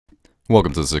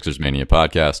Welcome to the Sixers Mania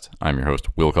podcast. I'm your host,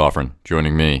 Will Kofron.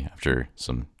 Joining me after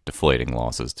some deflating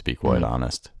losses, to be quite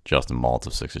honest, Justin Maltz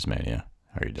of Sixers Mania.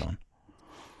 How are you doing?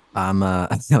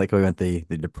 I feel like we went the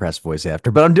depressed voice after,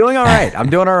 but I'm doing all right. I'm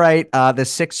doing all right. The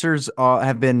Sixers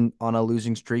have been on a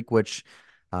losing streak, which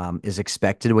is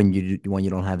expected when you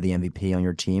don't have the MVP on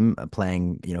your team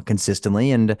playing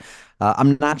consistently, and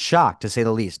I'm not shocked to say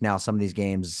the least. Now, some of these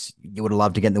games you would have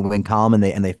loved to get in the win column,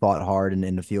 and they fought hard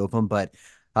in a few of them, but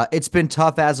it's been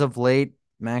tough as of late.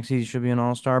 Maxey should be an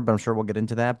all-star, but I'm sure we'll get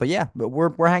into that. But yeah, but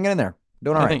we're hanging in there,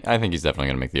 doing all I right. think I think he's definitely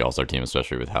going to make the All Star team,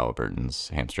 especially with Halliburton's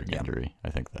hamstring Yeah, injury. I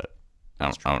think that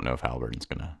that's I true. don't know if Halliburton's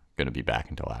gonna be back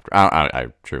until after. I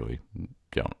truly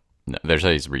don't. No, they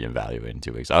say he's reevaluating in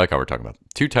 2 weeks. I like how we're talking about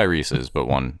two Tyrese's, but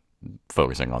one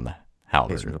focusing on the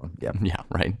Pacers Halliburton. one. Yeah. Yeah,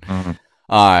 right. Mhm.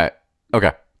 Uh,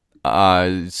 okay.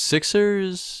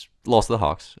 Sixers lost to the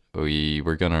Hawks. We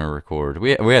were gonna record.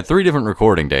 We had 3 different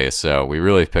recording days, so we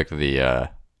really picked the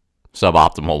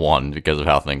suboptimal one because of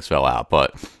how things fell out.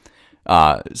 But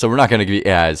so we're not gonna be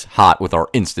as hot with our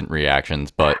instant reactions.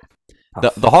 But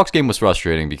the Tough. Hawks game was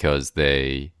frustrating because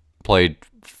they played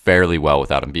fairly well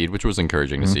without Embiid, which was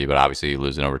encouraging to Mhm. see. But obviously, you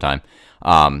lose in overtime.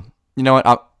 You know what?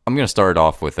 I'm going to start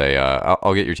off with a.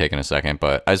 I'll get your take in a second,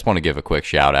 but I just want to give a quick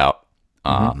shout out.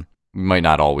 Mhm. We might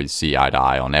not always see eye to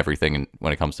eye on everything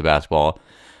when it comes to basketball,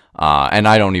 and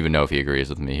I don't even know if he agrees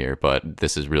with me here, but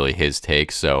this is really his take.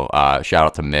 So shout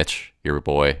out to Mitch, your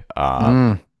boy,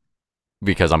 Mm.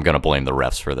 because I'm going to blame the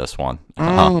refs for this one.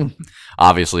 Mm.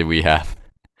 Obviously, we had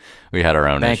our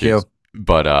own Thank you. issues,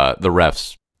 but the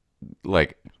refs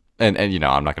like, and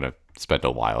I'm not gonna spend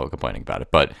a while complaining about it,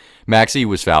 but Maxey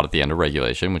was fouled at the end of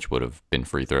regulation, which would have been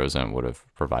free throws and would have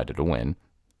provided a win.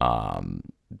 Um,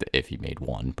 if he made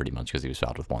one, pretty much because he was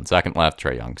fouled with 1 second left.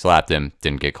 Trae Young slapped him,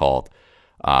 didn't get called.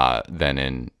 Then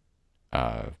in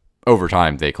uh,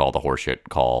 overtime, they called a horseshit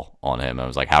call on him. I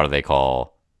was like, how do they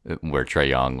call where Trae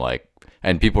Young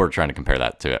And people are trying to compare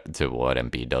that to what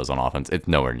Embiid does on offense. It's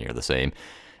nowhere near the same.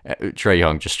 Trae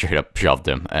Young just straight up shoved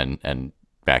him, and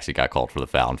Maxey got called for the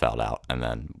foul and fouled out, and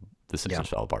then the Yeah. Sixers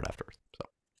fell apart afterwards.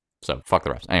 So fuck the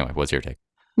refs. Anyway, what's your take?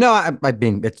 No,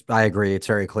 I agree. It's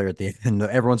very clear at the end.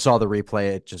 Everyone saw the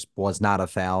replay. It just was not a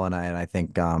foul, and I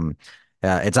think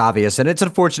it's obvious, and it's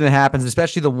unfortunate it happens,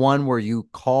 especially the one where you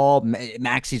call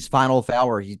Maxey's final foul,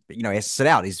 where he has to sit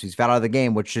out. He's fouled out of the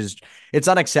game, which is it's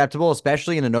unacceptable,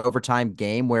 especially in an overtime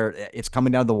game where it's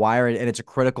coming down the wire and it's a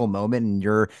critical moment, and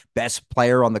your best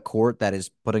player on the court that is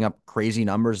putting up crazy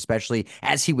numbers, especially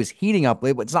as he was heating up.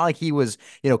 It's not like he was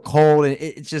cold, and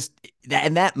it's just that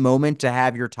in that moment to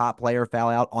have your top player foul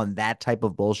out on that type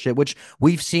of bullshit, which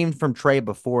we've seen from Trae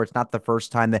before. It's not the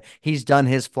first time that he's done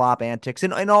his flop antics,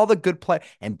 and all the good play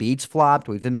and beats flopped.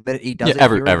 We've admitted he Yeah, does it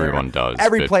here and there. everyone does,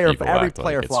 Every but player, people every act like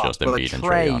player it's flops, just but Embiid and Trae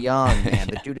Trae Young. Young, man,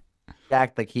 the dude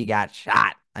act like he got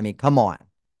shot. I mean, come on.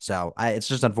 So it's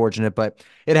just unfortunate, but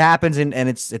it happens, and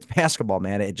it's basketball,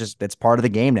 man. It's part of the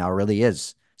game now. It really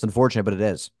is. It's unfortunate, but it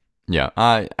is. Yeah,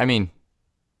 I mean,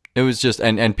 it was just,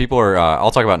 and people are.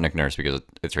 I'll talk about Nick Nurse because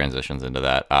it transitions into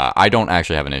that. I don't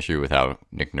actually have an issue with how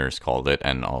Nick Nurse called it,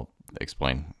 and I'll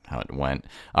explain how it went.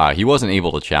 He wasn't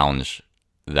able to challenge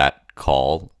that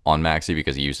call on Maxi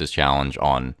because he used his challenge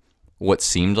on what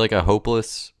seemed like a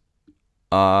hopeless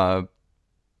uh,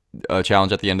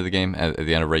 challenge at the end of the game, at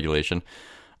the end of regulation.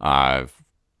 Uh,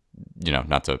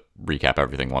 not to recap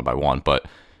everything one by one, but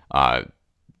uh,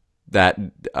 that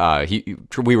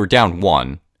we were down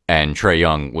one, and Trae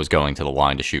Young was going to the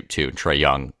line to shoot two. Trae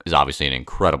Young is obviously an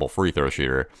incredible free throw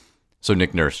shooter, so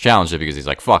Nick Nurse challenged it because he's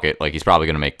like, "Fuck it," like he's probably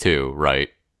gonna make two, right?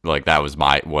 Like that was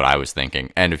what I was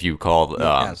thinking. And if you called,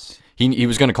 Yes. he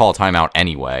was gonna call a timeout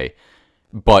anyway,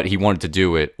 but he wanted to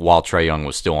do it while Trae Young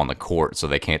was still on the court, so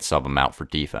they can't sub him out for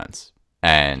defense.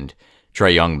 And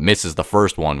Trae Young misses the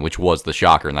first one, which was the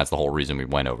shocker, and that's the whole reason we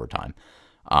went overtime.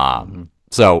 Mm-hmm.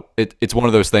 So it's one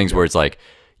of those things Yeah. where it's like,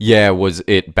 yeah, was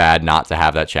it bad not to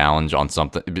have that challenge on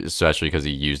something, especially because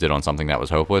he used it on something that was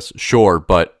hopeless? Sure,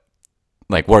 but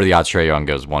like, what are the odds Trae Young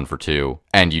goes 1 for 2,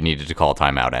 and you needed to call a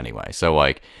timeout anyway? So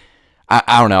like,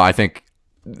 I don't know. I think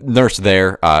Nurse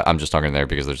there. I'm just talking there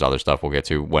because there's other stuff we'll get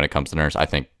to when it comes to Nurse. I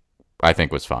think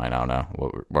was fine. I don't know.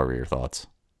 What were your thoughts?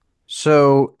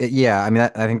 So yeah, I mean,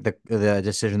 I think the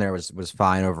decision there was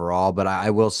fine overall, but I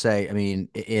will say, I mean,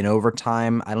 in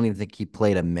overtime, I don't even think he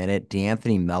played a minute.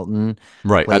 D'Anthony Melton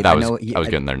Right. played. That I was know I was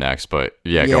getting there next, but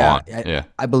yeah, go yeah, on. Yeah.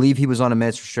 I believe he was on a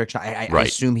minutes restriction. I Right.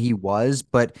 assume he was,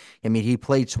 but I mean, he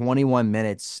played 21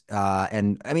 minutes,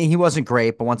 and I mean, he wasn't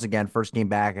great, but once again, first game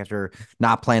back after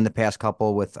not playing the past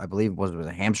couple with, I believe, was a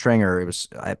hamstring or it was,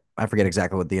 I forget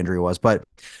exactly what the injury was, but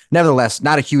nevertheless,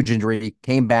 not a huge injury.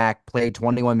 Came back, played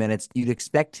 21 minutes. minutes. You'd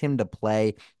expect him to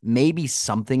play maybe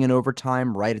something in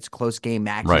overtime, right? It's a close game.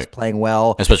 Maxey's Right. playing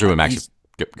well. Especially when Max He's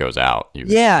goes out, you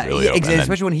would yeah, really hope. And then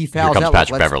especially when he here fouls comes out. Like,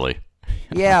 Patrick let's Beverly.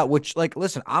 yeah, which like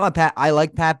listen, I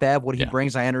like Pat Bev, what he Yeah.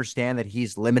 brings. I understand that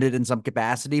he's limited in some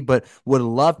capacity, but would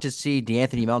love to see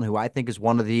DeAnthony Melton, who I think is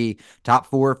one of the top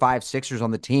 4 or 5 Sixers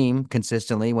on the team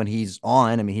consistently when he's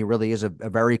on. I mean, he really is a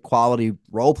very quality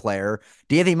role player.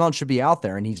 DeAnthony Melton should be out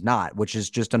there, and he's not, which is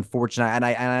just unfortunate. And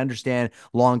I understand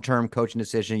long-term coaching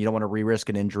decision. You don't want to re-risk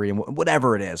an injury and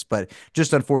whatever it is, but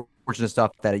just unfortunate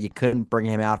stuff that you couldn't bring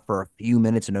him out for a few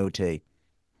minutes in OT.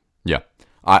 Yeah.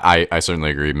 I certainly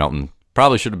agree. Melton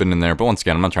probably should have been in there, but once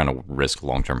again, I'm not trying to risk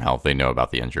long term health. They know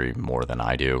about the injury more than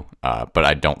I do. But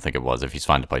I don't think it was. If he's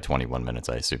fine to play 21 minutes,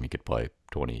 I assume he could play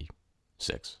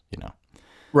 26, you know.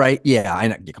 Right? Yeah, I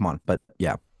know. Come on, but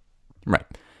yeah, Right.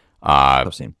 Uh,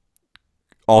 tough scene.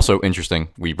 Also interesting,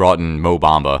 we brought in Mo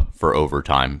Bamba for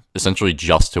overtime, essentially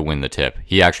just to win the tip.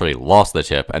 He actually lost the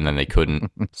tip, and then they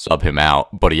couldn't sub him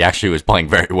out, but he actually was playing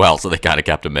very well, so they kind of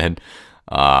kept him in.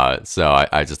 So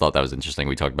I just thought that was interesting.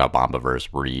 We talked about Bamba versus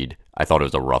Reed. I thought it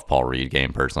was a rough Paul Reed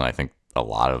game, personally. I think a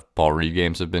lot of Paul Reed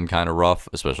games have been kind of rough,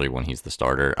 especially when he's the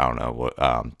starter. I don't know. What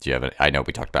do you have? I know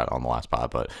we talked about it on the last pod,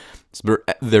 but has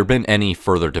there been any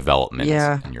further developments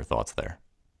Yeah, in your thoughts there?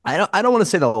 I don't want to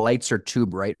say the lights are too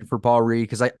bright for Paul Reed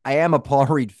because I am a Paul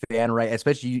Reed fan, right?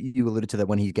 Especially you alluded to that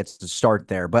when he gets to start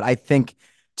there. But I think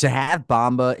to have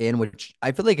Bamba in, which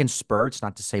I feel like in spurts,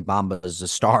 not to say Bamba is a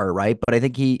star, right? But I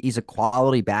think he's a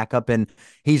quality backup and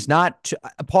he's not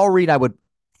Paul Reed, I would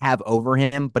have over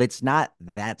him, but it's not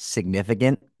that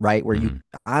significant, right? Where you Mm-hmm.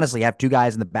 honestly have two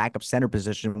guys in the backup center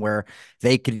position where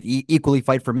they could equally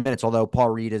fight for minutes, although Paul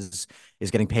Reed is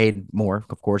getting paid more,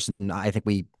 of course. And I think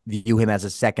we view him as a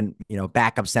second,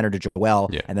 backup center to Joel,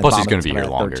 Yeah. and then Plus, he's going Bamba's to be kind here of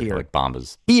that third longer. tier. Like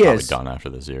Bomba's He probably is. done after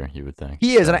this year, you would think.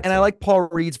 He is, and So I, and it's I like Paul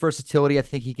Reed's versatility. I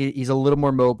think he's a little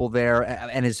more mobile there,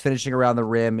 and his finishing around the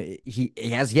rim. He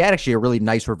had actually a really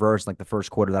nice reverse, like the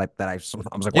first quarter I was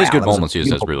like, he has wow, good that was a moments. He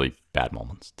just has beautiful. really bad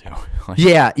moments too. Like,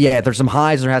 Yeah. There's some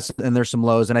highs, and there's some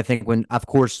lows, and I think when, of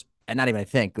course, and not even I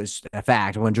think it's a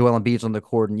fact when Joel Embiid's on the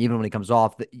court, and even when he comes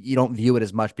off, you don't view it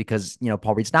as much because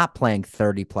Paul Reed's not playing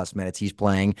 30 plus minutes. He's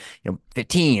playing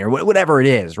 15 or whatever it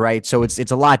is, right? So it's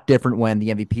a lot different when the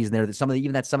MVP's in there. That some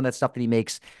of that stuff that he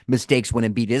makes mistakes when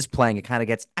Embiid is playing, it kind of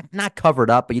gets not covered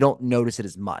up, but you don't notice it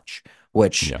as much,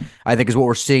 which yeah. I think is what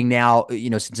we're seeing now.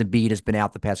 Since Embiid has been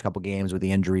out the past couple games with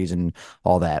the injuries and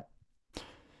all that.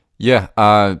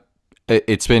 Yeah,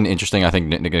 it's been interesting. I think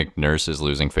Nick Nurse is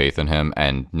losing faith in him,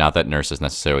 and not that Nurse is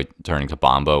necessarily turning to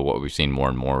Bomba. What we've seen more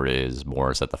and more is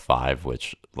Morris at the 5,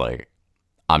 which, like,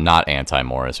 I'm not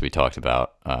anti-Morris. We talked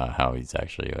about how he's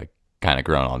actually, like, kind of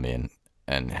grown on me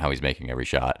and how he's making every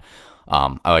shot.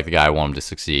 I like the guy. I want him to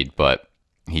succeed, but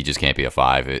he just can't be a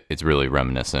 5. It's really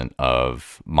reminiscent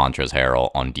of Montrezl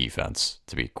Harrell on defense,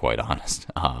 to be quite honest.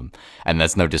 And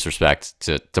that's no disrespect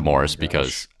to Morris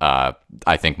because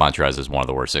I think Montrez is one of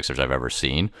the worst Sixers I've ever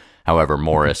seen. However,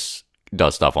 Morris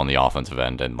does stuff on the offensive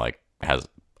end and like has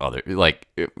other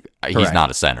he's Correct. not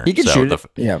a center. He can So shoot it.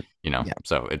 Yeah. Yeah.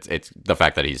 so it's the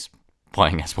fact that he's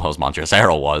playing as well as Montrezl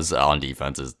Harrell was on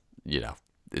defense is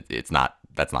it's not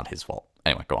that's not his fault.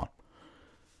 Anyway, go on.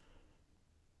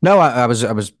 No, I was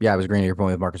agreeing to your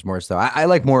point with Marcus Morris though. I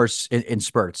like Morris in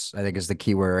spurts. I think is the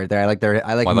key word right there. I like Well,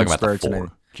 I him like in him at the spurts,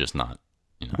 4, just not.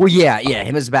 well, yeah.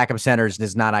 Him as a backup center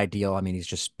is not ideal. I mean, he's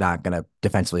just not going to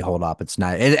defensively hold up. It's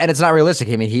not, and it's not realistic.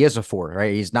 I mean, he is a 4,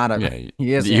 right? He's not a.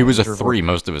 Yeah, He was a he's 3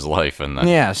 most of his life, and then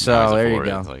Yeah, now he's so a there 4.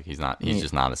 you go. It's like he's not. He's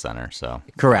just not a center. So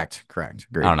Correct. I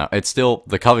Agreed. don't know. It's still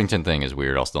the Covington thing is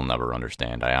weird. I'll still never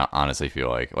understand. I honestly feel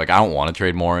like I don't want to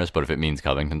trade Morris, but if it means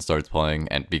Covington starts playing,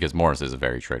 and because Morris is a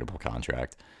very tradable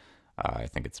contract, I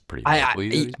think it's pretty likely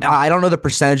that he's moved. I don't know the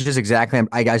percentages exactly.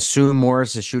 I assume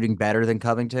Morris is shooting better than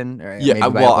Covington, or Yeah, maybe by a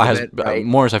well, little bit, right?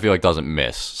 Morris I feel like doesn't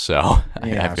miss, so I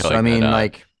Yeah. feel So like I mean,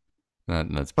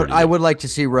 that's but pretty. I would like to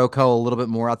see Rocco a little bit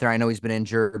more out there. I know he's been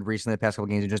injured recently. The past couple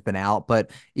games, he's just been out.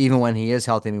 But even when he is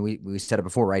healthy, I mean, we said it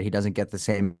before, right? He doesn't get the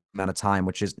same amount of time,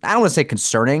 which is I don't want to say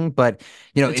concerning, but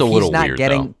It's a if he's little not weird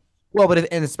though. getting well, but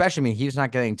and especially, I mean, he's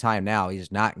not getting time now.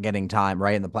 He's not getting time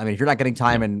right in the. I mean, if you're not getting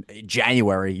Yeah, time in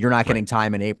January, you're not right. getting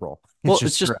time in April. It's Well,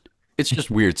 just it's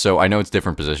just weird. So I know it's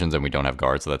different positions and we don't have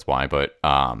guards, so that's why. But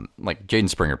like Jaden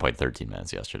Springer played 13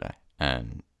 minutes yesterday,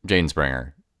 and Jaden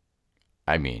Springer,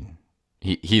 I mean,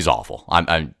 he's awful.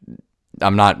 I'm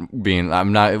not being.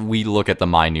 I'm not. We look at the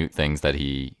minute things that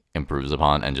he improves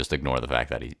upon and just ignore the fact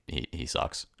that he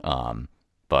sucks.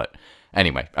 But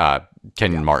anyway,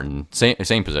 Kenyon Martin,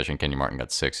 same position. Kenyon Martin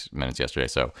got 6 minutes yesterday,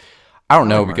 so I don't I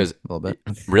know like Martin because a little bit.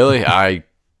 really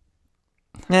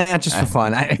Yeah, just for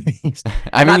fun. I mean,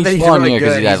 Not that he's he's fun, really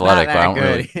because good. he's He's not athletic, but that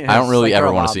good. I don't It's just really like ever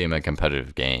throw a want to lob. see him in a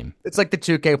competitive game. It's like the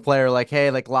 2K player, like,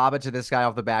 hey, like lob it to this guy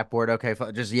off the backboard. Okay,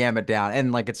 just yam it down,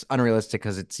 and like it's unrealistic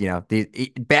because it's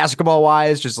basketball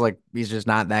wise, just like he's just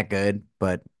not that good.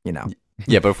 But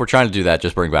Yeah, but if we're trying to do that,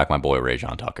 just bring back my boy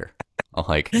Rajon Tucker. I'll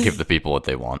like give the people what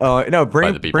they want. oh no,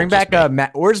 By bring the people, bring just back me.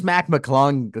 Where's Mac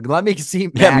McClung? Let me see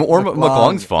Yeah, Mac or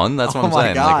McClung's McClung. fun. That's what Oh I'm my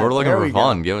saying. Like, God, we're looking there for we go.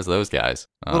 fun. Give us those guys.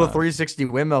 Little 360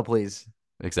 windmill, please.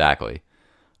 Exactly.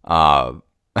 Uh,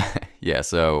 yeah.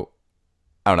 So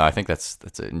I don't know. I think that's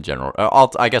it in general.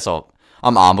 I guess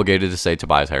I'm obligated to say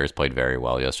Tobias Harris played very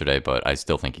well yesterday, but I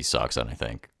still think he sucks, and I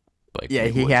think like Yeah,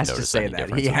 we he wouldn't has to notice say any that.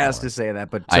 He differences has to more. say that.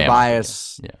 But I am obligated.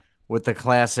 Tobias Yeah, with the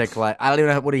classic, like I don't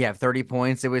even know what do you have, 30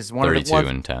 points. It was one of the 32 ones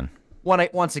and 10.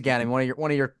 once again, and one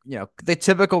of your the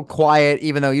typical quiet,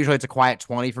 even though usually it's a quiet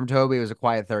 20 from Toby, it was a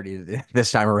quiet 30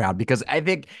 this time around because I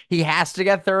think he has to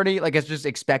get 30. Like it's just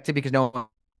expected because no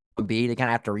one beat. They kind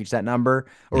of have to reach that number,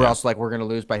 or Yeah. else like we're gonna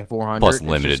lose by Plus 400.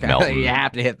 It's just limited kind of you Melton.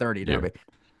 have to hit 30, Yeah. Toby.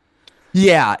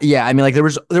 Yeah, yeah. I mean, like there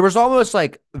was almost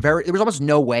like there was almost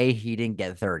no way he didn't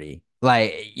get 30.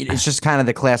 Like it's just kind of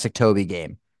the classic Toby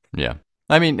game. Yeah.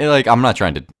 I mean, like, I'm not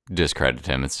trying to discredit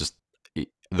him. It's just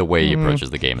the way he Mm, approaches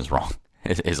the game is wrong.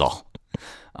 Is all.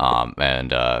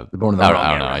 And we're going to the I wrong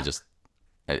don't know. era.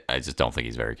 I just don't think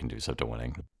he's very conducive to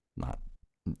winning. Not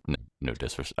no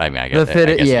disrespect. I mean, The I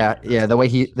fit, guess he yeah, earned it. yeah. The way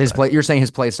his But play, you're saying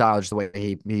his play style, just the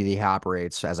way he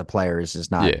operates as a player is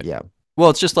just not, yeah. yeah, Well,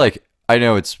 it's just like, I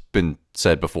know it's been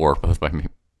said before, both by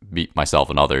myself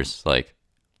and others. Like,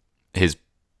 his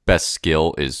best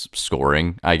skill is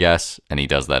scoring, I guess, and he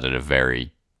does that at a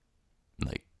very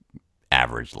like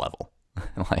average level.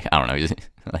 Like, I don't know. He's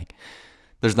like,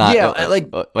 there's not yeah. Like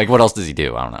like, what else does he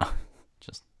do? I don't know.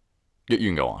 Just you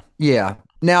can go on. yeah.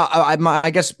 Now, I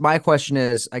guess my question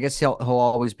is, I guess he'll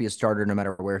always be a starter no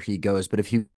matter where he goes. But if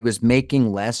he was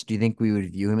making less, do you think we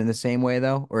would view him in the same way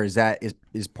though, or is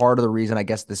part of the reason? I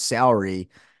guess the salary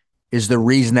is the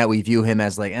reason that we view him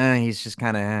as like, he's just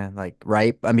kind of like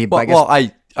right. I mean, but I guess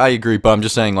I agree, but I'm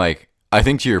just saying, like, I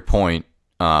think to your point,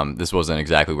 this wasn't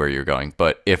exactly where you're going,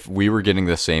 but if we were getting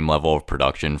the same level of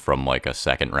production from like a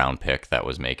second round pick that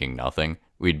was making nothing,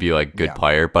 we'd be like, good yeah.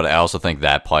 player. But I also think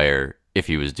that player, if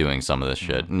he was doing some of this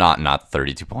shit, not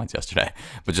 32 points yesterday,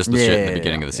 but just the Yeah, shit in the yeah,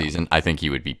 beginning yeah, of the yeah. season, I think he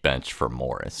would be benched for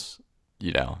Morris.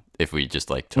 If we just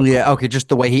like took Yeah, him. okay, just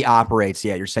the way he operates.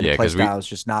 Yeah, you're saying Yeah, play because we style is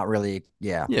just not really.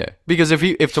 Yeah, yeah, because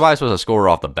if Tobias was a scorer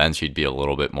off the bench, he'd be a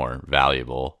little bit more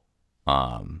valuable.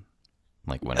 Um,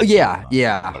 like when it's yeah,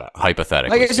 yeah.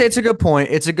 Like hypothetically I say, it's a speaking. good point.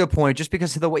 It's a good point, just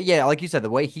because of the way, yeah, like you said, the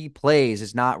way he plays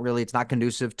is not really, it's not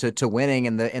conducive to winning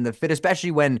and the fit,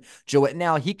 especially when Joe.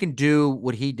 Now he can do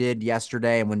what he did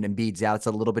yesterday, and when Embiid's out, it's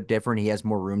a little bit different. He has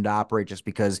more room to operate, just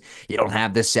because you don't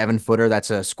have this 7 footer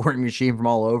that's a scoring machine from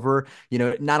all over.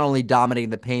 Not only dominating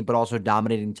the paint, but also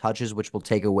dominating touches, which will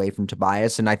take away from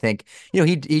Tobias. And I think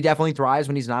he definitely thrives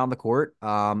when he's not on the court.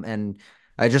 And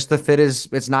I just the fit is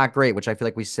it's not great, which I feel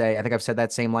like we say. I think I've said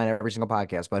that same line every single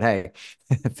podcast. But hey,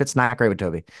 fit's not great with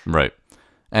Toby. Right.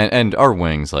 And our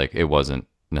wings, like, it wasn't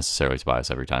necessarily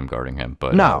Tobias every time guarding him,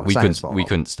 but No, it's not his we fault.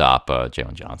 couldn't stop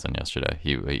Jalen Johnson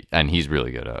yesterday. And he's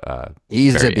really good.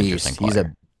 He's a Very beast. interesting He's a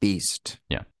player. beast.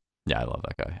 Yeah. Yeah, I love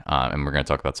that guy. And we're going to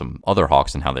talk about some other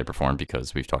Hawks and how they performed,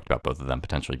 because we've talked about both of them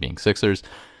potentially being Sixers.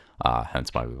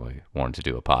 Hence why we wanted to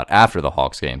do a pod after the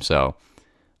Hawks game. So,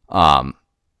 um,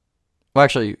 well,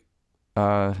 actually,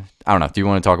 I don't know. Do you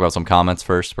want to talk about some comments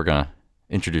first? We're gonna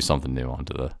introduce something new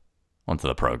onto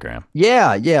the program.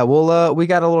 Yeah, yeah. We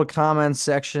got a little comment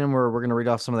section where we're gonna read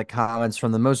off some of the comments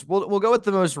from the most. We'll go with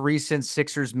the most recent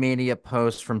Sixers Mania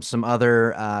posts from some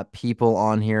other people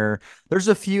on here. There's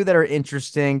a few that are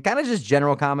interesting, kind of just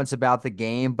general comments about the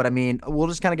game. But I mean, we'll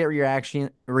just kind of get reactions.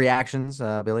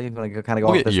 Billy, if you want to kind of go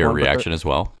We'll off get this your one. But reaction as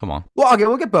well. Come on. well, okay,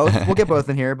 we'll get both. We'll get both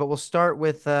in here. But we'll start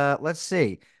with let's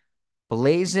see.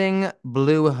 Blazing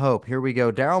Blue Hope. Here we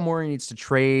go. Daryl Morey needs to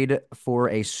trade for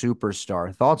a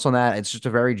superstar. Thoughts on that? It's just a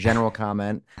very general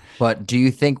comment, but do you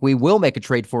think we will make a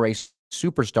trade for a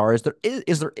superstar?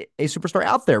 Is there a superstar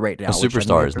out there right A now? Which I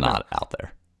mean, superstar is I don't know. not out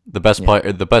there. Yeah,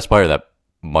 The best player that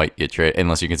might get traded,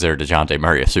 unless you consider Dejounte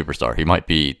Murray a superstar, he might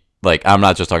be, like, I'm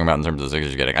not just talking about in terms of the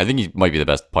Sixers getting. I think he might be the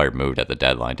best player moved at the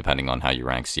deadline, depending on how you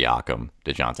rank Siakam,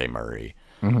 Dejounte Murray,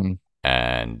 hmm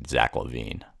and Zach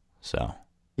LaVine. So.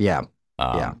 yeah,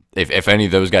 yeah, If any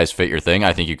of those guys fit your thing,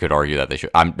 I think you could argue that they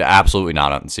should. I'm absolutely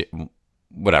not on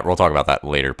whatever. We'll talk about that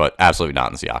later, but absolutely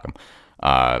not in Siakam.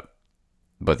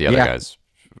 But the other yeah. guys,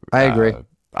 I agree.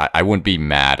 I wouldn't be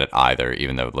mad at either,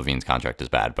 even though Levine's contract is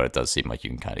bad. But it does seem like you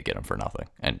can kind of get him for nothing,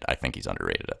 and I think he's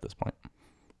underrated at this point.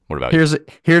 What about you?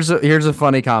 Here's a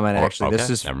funny comment Or actually. This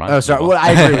okay, is never mind. oh Move sorry. on. Well,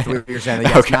 I agree with what you're saying.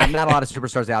 Yes, Okay. not a lot of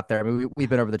superstars out there. I mean, we've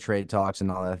been over the trade talks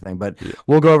and all that thing, but Yeah.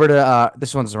 we'll go over to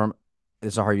this one's from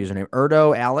it's a hard username.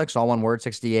 Erdo Alex, all one word,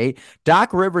 68.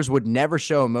 Doc Rivers would never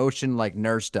show emotion like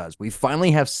Nurse does. We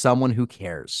finally have someone who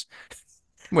cares.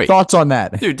 Wait, Thoughts on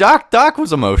that? dude, Doc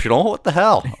was emotional. What the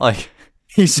hell? Like,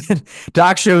 He said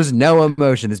Doc shows no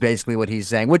emotion is basically what he's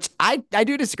saying, which I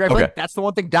do disagree. I feel okay. like that's the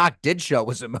one thing Doc did show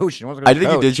was emotion. He wasn't I going to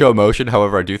think he did coach. show emotion.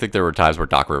 However, I do think there were times where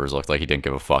Doc Rivers looked like he didn't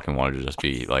give a fuck and wanted to just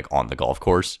be like on the golf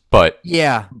course.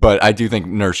 Yeah. But I do think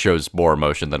Nurse shows more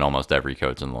emotion than almost every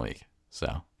coach in the league.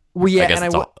 So Well, I yeah, guess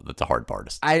and that's a hard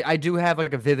part. I do have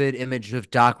like a vivid image of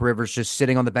Doc Rivers just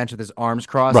sitting on the bench with his arms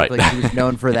crossed. I Right. feel like he was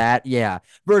known for that. Yeah.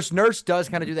 Versus Nurse does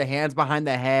kind of do the hands behind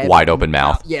the head. Wide open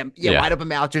mouth. Yeah, Yeah. wide open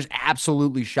mouth, just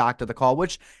absolutely shocked at the call,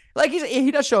 which like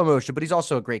he does show emotion, but he's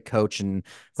also a great coach and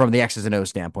from the X's and O's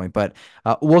standpoint. But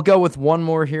we'll go with one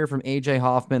more here from AJ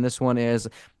Hoffman. This one is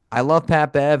I love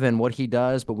Pat Bev and what he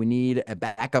does, but we need a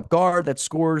backup guard that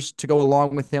scores to go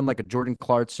along with him, like a Jordan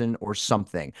Clarkson or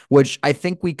something, which I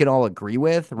think we can all agree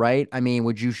with, right? I mean,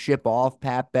 would you ship off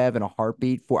Pat Bev in a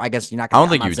heartbeat for, I guess you're not I going don't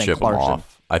to, I'm think you not would saying ship him Clarkson,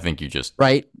 off. I think you just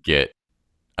right? get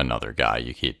another guy.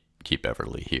 You keep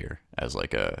Beverly here as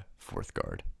like a fourth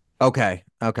guard. Okay.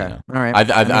 You Okay. know? All right.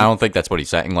 I I mean, don't think that's what he's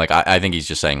saying. Like I think he's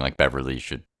just saying like Beverly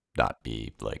should not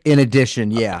be like in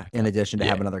addition, a yeah, in backup. addition to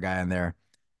Yeah. have another guy in there.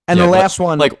 And the Yeah, last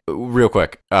one, like real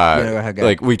quick, yeah, go ahead, go ahead.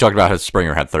 like we talked about how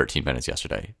Springer had 13 minutes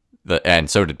yesterday, and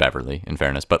so did Beverly. In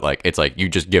fairness, but like it's like you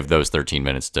just give those 13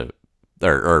 minutes to,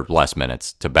 or less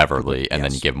minutes to Beverly, and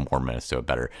then you Yes. give more minutes to a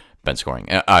better bench scoring.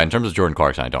 In terms of Jordan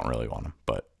Clarkson, I don't really want him,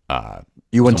 but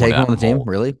You wouldn't someone take him in on the that team, mold.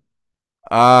 really?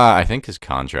 I think his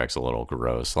contract's a little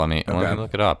gross. Let me Okay.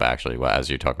 look it up actually as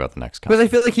you talk about the next Because I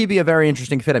contract. feel like he'd be a very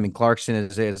interesting fit. I mean, Clarkson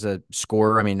is a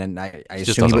scorer. I mean, and I He just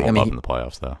assume he doesn't would. I hold mean, up in the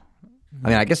playoffs though. I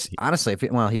mean, I guess honestly, if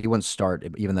well, he wouldn't start,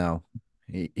 even though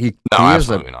No, he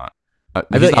is a. absolutely not. I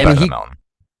He's feel like, not I mean, better than Melton.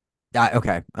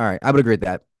 okay, all right, I would agree with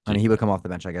that. I mean, he would come off the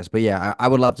bench, I guess. But yeah, I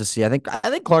would love to see. I think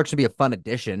Clarkson would be a fun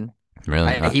addition.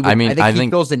 Really? He I would. I mean, think I he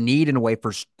think. fills the need in a way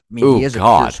for. I mean, he Oh is a pure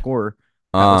God. scorer.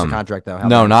 What's the Um, contract though? How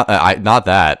no, bad? not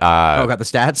that. Oh, got the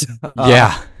stats.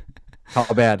 Yeah. How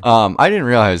bad? I didn't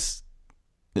realize.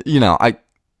 You know, He's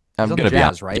I'm on the gonna be Jazz,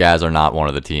 honest. right? Jazz are not one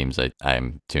of the teams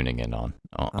I'm tuning in on.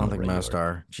 I don't The think most regular.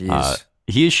 are. Jeez.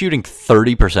 He is shooting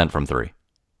 30% from three,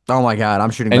 Oh my God, I'm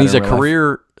shooting and better he's a in real life.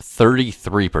 career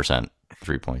 33%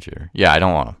 3-point shooter. Yeah, I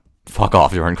don't want him. Fuck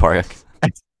off, Jordan Clark.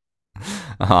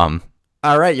 um,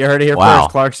 All right, you heard it here wow,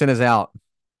 first. Clarkson is out.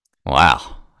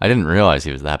 wow. I didn't realize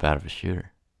he was that bad of a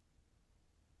shooter.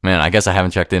 Man, I guess I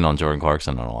haven't checked in on Jordan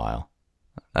Clarkson in a while.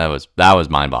 That was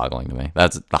mind-boggling to me.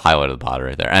 That's the highlight of the pod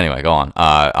right there. Anyway, go on.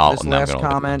 This last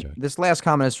comment. This last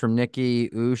comment is from Nikki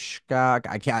Ushkak.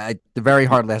 I can't. The very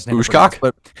hard last name. to Ushkak? pronounce,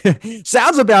 but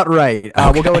sounds about right.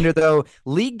 We'll go Okay. into though.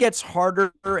 League gets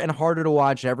harder and harder to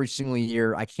watch every single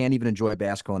year. I can't even enjoy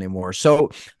basketball anymore. So,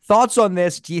 thoughts on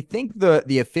this? Do you think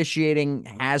the officiating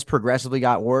has progressively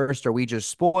got worse? Are we just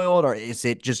spoiled, or is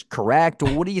it just correct?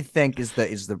 What do you think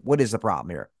what is the problem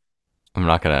here? I'm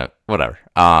not gonna whatever.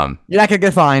 You're not gonna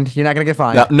get fined. You're not gonna get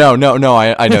fined. No.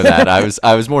 I know that.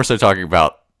 I was more so talking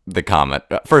about the comment.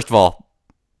 First of all,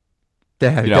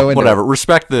 Yeah, you know, whatever.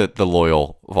 Respect the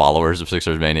loyal followers of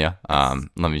Sixers Mania. Let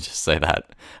me just say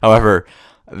that. However,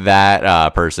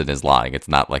 that person is lying. It's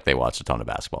not like they watched a ton of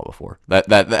basketball before.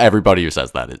 That everybody who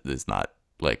says that is not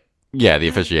like. Yeah, the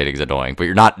officiating is annoying, but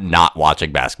you're not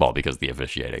watching basketball because of the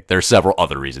officiating. There's several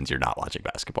other reasons you're not watching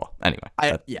basketball. Anyway,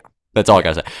 Yeah. that's all I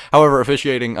gotta say. However,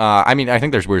 officiating, I mean, I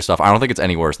think there's weird stuff. I don't think it's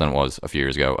any worse than it was a few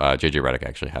years ago. JJ Redick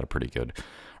actually had a pretty good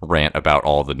rant about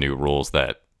all the new rules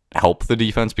that help the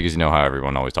defense, because you know how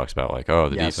everyone always talks about like, oh,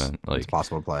 the Yes, defense, it's like,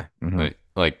 possible to play. Mhm.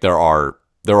 like there are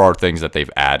things that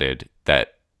they've added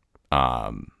that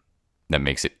that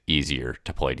makes it easier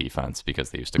to play defense,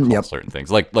 because they used to call Yep. certain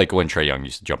things like when Trae Young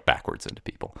used to jump backwards into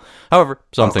people. However,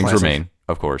 some Oh, things classic. remain,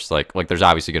 of course. Like there's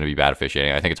obviously going to be bad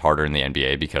officiating. I think it's harder in the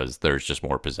NBA because there's just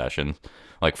more possession.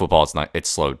 Like football, it's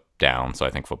slowed down, so I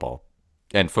think football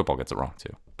gets it wrong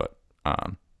too. But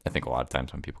I think a lot of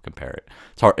times when people compare it,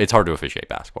 it's hard to officiate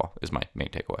basketball is my main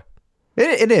takeaway.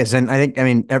 It is, and I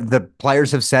mean, the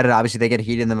players have said it. Obviously, they get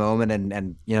heated in the moment,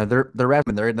 and you know they're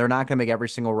repping. They're not going to make every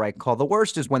single right call. The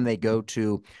worst is when they go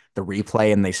to the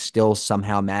replay and they still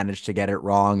somehow manage to get it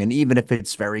wrong. And even if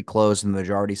it's very close, and the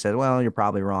majority said, "Well, you're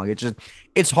probably wrong,"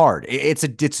 it's hard. It's a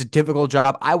difficult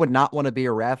job. I would not want to be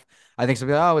a ref. I think some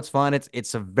people, oh, it's fun.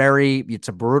 It's a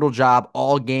brutal job.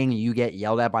 All game you get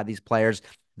yelled at by these players.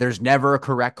 there's never a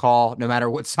correct call, no matter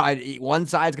what side. One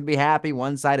side's gonna be happy,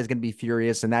 one side is gonna be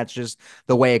furious, and that's just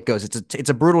the way it goes. It's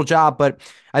a brutal job, but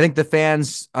I think the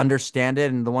fans understand it,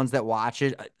 and the ones that watch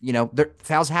it,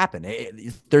 fouls happen.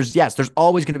 There's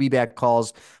always going to be bad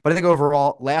calls, but I think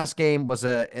overall, last game was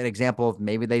an example of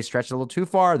maybe they stretched a little too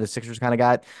far. The Sixers kind of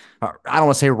got, I don't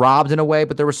want to say robbed in a way,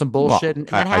 but there was some Well, bullshit, and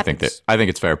that happens. I think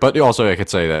it's fair, but also I could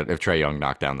say that if Trae Young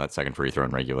knocked down that second free throw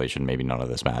in regulation, maybe none of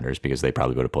this matters because they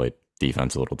probably would have played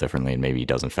defense a little differently, and maybe he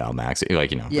doesn't foul Max.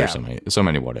 Like there's Yeah. so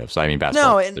many what ifs. I mean,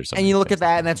 basketball. No, and, There's so and many you look things at that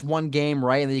that, can and that's one game,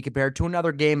 right? And then you compare it to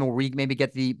another game where we maybe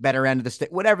get the better end of the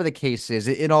stick. Whatever the case is,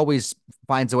 it always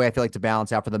finds a way, I feel like, to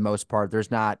balance out for the most part. There's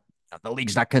not, the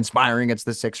league's not conspiring against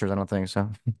the Sixers, I don't think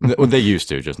so. they used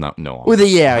to, just not no With longer. the,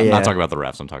 yeah, I'm not yeah. talking about the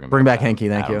refs. I'm talking Bring about back Hinkie,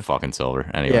 thank Adam you. fucking Silver.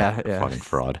 Anyway, Yeah, yeah. fucking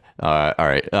fraud. All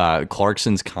right.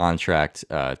 Clarkson's contract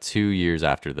 2 years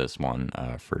after this one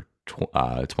for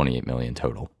 28 million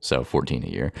total, so 14 a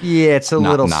year. Yeah, it's a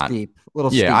Not little not steep. A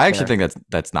little Yeah, steep I actually there. think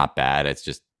that's not bad. It's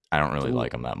just I don't really Ooh,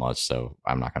 like him that much, so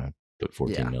I'm not gonna put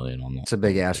 14 yeah. million on that. It's a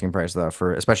big asking price though,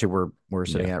 for especially where we're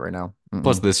Yeah. sitting at right now.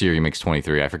 Plus this year he makes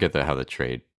 23. I forget how the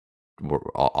trade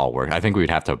all work. I think we'd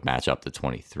have to match up to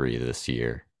 23 this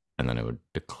year, and then it would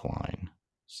decline.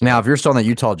 Now, So if you're still on the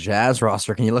Utah Jazz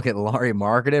roster, can you look at Laurie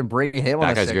Marketing, bring him on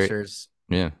that the guy's great. Sixers?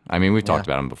 Yeah, I mean we've Yeah, talked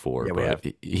about him before, yeah, we but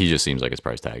have. he just seems like his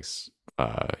price tags.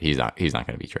 He's not going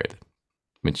to be traded,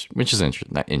 which is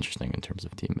interesting in terms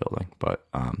of team building.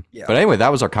 Yeah, But anyway,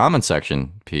 that was our comment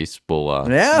section piece. We'll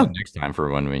see yeah, you next time for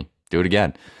when we do it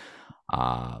again.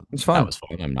 it's That fun. was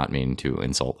fun. I'm not meaning to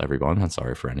insult everyone. I'm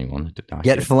sorry for anyone who did not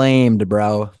Get get. flamed,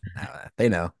 bro. They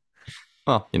know.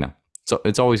 Well, so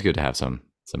it's always good to have some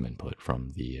input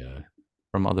from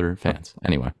other fans.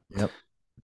 Anyway, Yep.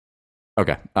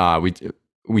 okay.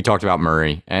 We talked about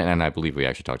Murray, and I believe we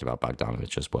actually talked about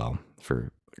Bogdanovich as well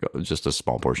for just a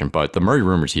small portion. But the Murray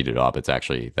rumors heated up. It's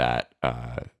actually that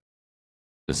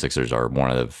the Sixers are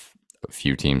one of a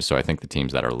few teams. So I think the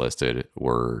teams that are listed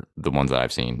were the ones that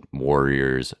I've seen: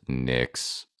 Warriors,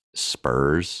 Knicks,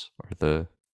 Spurs are the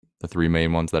three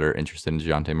main ones that are interested in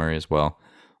Dejounte Murray as well.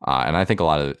 And I think a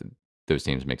lot of those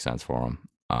teams make sense for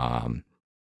him.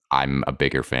 I'm a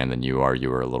bigger fan than you are. You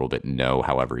were a little bit no.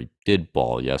 However, he did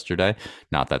ball yesterday.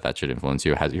 Not that should influence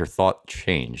you. Has your thought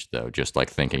changed though? Just like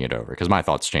thinking it over, because my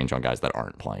thoughts change on guys that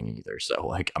aren't playing either. So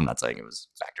like, I'm not saying it was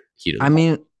factor heat of the I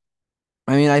moment.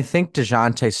 mean, I think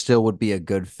Dejounte still would be a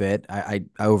good fit. I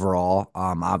overall,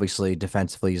 obviously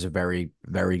defensively, he's a very,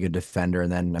 very good defender. And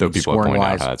then, Though people have scoring pointed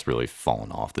out wise, how that's really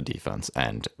fallen off the defense,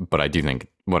 but I do think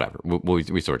whatever we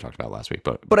sort of talked about last week,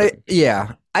 but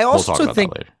yeah, we'll talk about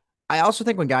that later. I also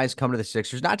think when guys come to the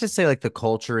Sixers, not to say like the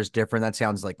culture is different. That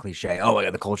sounds like cliche. Oh my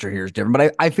God, the culture here is different.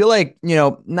 But I feel like,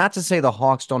 not to say the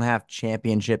Hawks don't have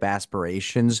championship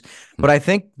aspirations, but I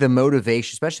think the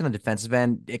motivation, especially on the defensive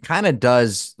end, it kind of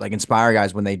does like inspire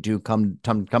guys when they do come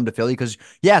to Philly. Because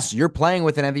yes, you're playing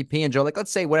with an MVP and Joe, like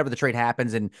let's say whatever the trade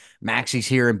happens and Maxi's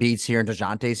here and Beats here and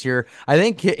DeJounte's here. I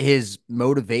think his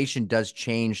motivation does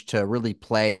change to really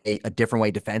play a different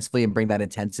way defensively and bring that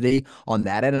intensity on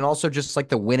that end. And also just like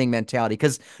the winning mentality.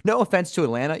 Because no offense to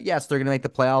Atlanta, yes, they're going to make the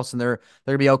playoffs and they're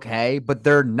going to be okay, but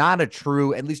they're not a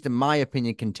true, at least in my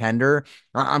opinion, contender.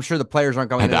 I'm sure the players aren't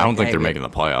going I there like, don't think hey, they're making the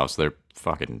playoffs. They're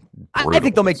fucking I think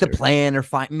brutal they'll make this the year. plan or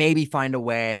maybe find a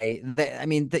way.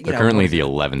 They're currently the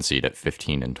 11 seed at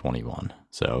 15 and 21,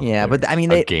 so Yeah, they're but I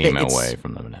mean, a they game away it's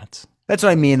from the Nets. that's what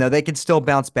I mean though. They can still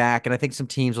bounce back, and I think some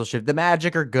teams will shift. The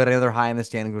Magic are good. I know they're high in the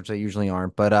standings, which they usually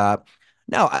aren't. But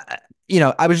no,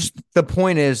 I was just the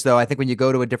point is though. I think when you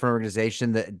go to a different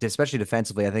organization, that especially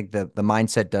defensively, I think the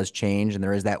mindset does change, and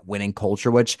there is that winning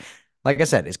culture, which, like I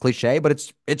said, is cliche, but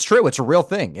it's true. It's a real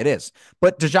thing. It is.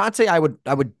 But Dejounte, I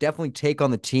would definitely take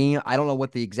on the team. I don't know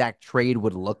what the exact trade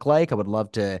would look like. I would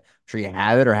love to. Sure you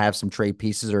have it or have some trade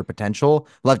pieces or potential.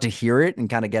 Love to hear it and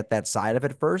kind of get that side of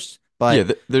it first. Yeah,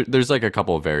 But there's like a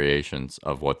couple of variations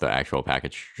of what the actual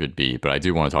package should be, but I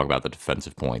do want to talk about the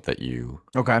defensive point that you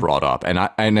okay. brought up,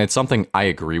 and it's something I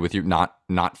agree with you. Not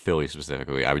Philly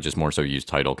specifically. I would just more so use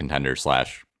title contender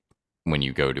slash when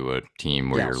you go to a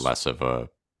team where you're Yes. less of a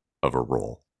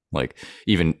role. Like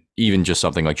even just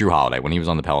something like Drew Holiday when he was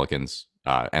on the Pelicans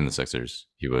and the Sixers,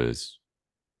 he was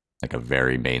like a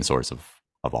very main source of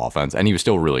offense, and he was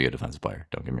still a really good defensive player.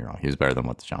 Don't get me wrong; he was better than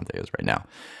what Dejounte is right now.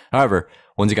 However,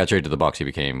 once he got traded to the Bucks, he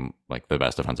became like the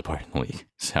best defensive player in the league.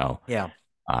 So Yeah.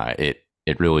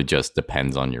 it really just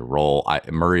depends on your role.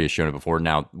 Murray has shown it before.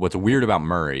 Now, what's weird about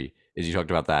Murray is you talked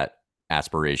about that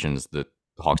aspirations that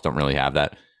the Hawks don't really have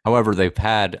that. However, they've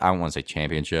had I don't want to say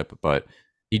championship, but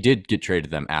he did get traded to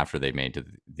them after they made to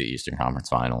the Eastern Conference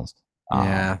Finals.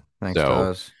 Yeah. Thanks to So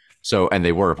us. So, and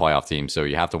they were a playoff team. So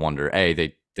you have to wonder, A,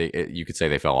 you could say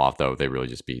they fell off, though. They really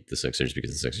just beat the Sixers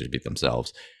because the Sixers beat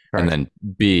themselves. And Right. then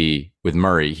B, with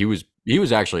Murray, he was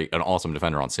actually an awesome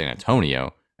defender on San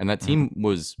Antonio. And that Mhm. team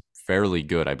was fairly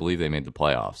good. I believe they made the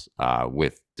playoffs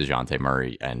with Dejounte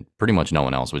Murray and pretty much no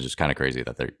one else, which is kind of crazy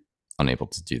that they're unable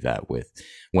to do that with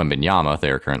Wembanyama.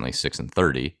 They are currently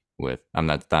 6-30 with, I'm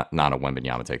not a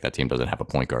Wembanyama take. That team doesn't have a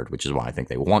point guard, which is why I think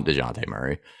they want Dejounte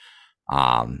Murray.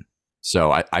 Um,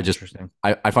 so I just Interesting.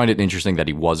 I find it interesting that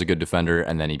he was a good defender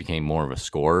and then he became more of a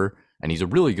scorer, and he's a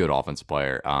really good offensive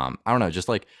player. I don't know, just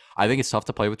like I think it's tough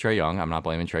to play with Trae Young. I'm not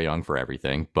blaming Trae Young for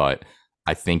everything, but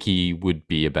I think he would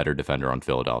be a better defender on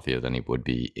Philadelphia than he would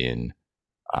be in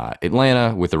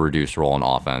Atlanta with a reduced role in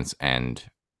offense and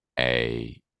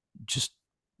a just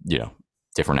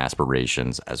different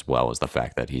aspirations, as well as the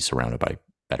fact that he's surrounded by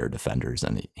better defenders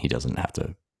and he doesn't have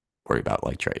to worry about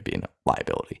like Trey being a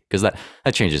liability, because that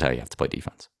changes how you have to play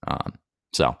defense.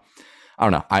 So I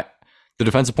don't know. The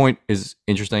defensive point is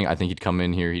interesting. I think he'd come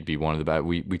in here. He'd be one of the best.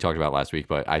 We talked about last week,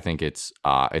 but I think it's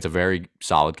a very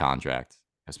solid contract,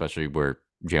 especially where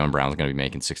Jaylen Brown's going to be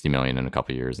making $60 million in a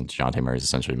couple of years, and Dejounte Murray's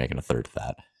essentially making a third of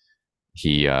that.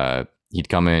 He'd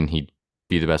come in. He'd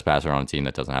be the best passer on a team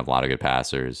that doesn't have a lot of good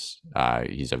passers.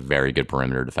 He's a very good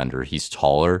perimeter defender. He's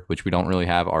taller, which we don't really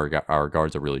have. Our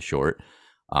guards are really short,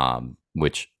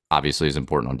 which obviously is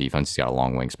important on defense. He's got a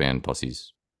long wingspan, plus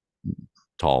he's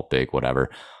tall, big, whatever.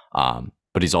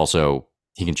 But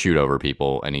he can shoot over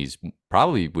people, and he's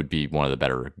probably would be one of the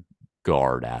better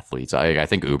guard athletes. I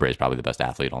think Oubre is probably the best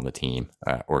athlete on the team,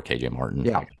 or KJ Martin,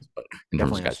 Yeah, I guess, but in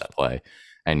terms of definitely guys is. that play.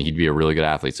 And he'd be a really good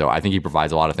athlete. So I think he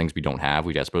provides a lot of things we don't have.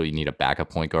 We desperately need a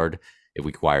backup point guard. If we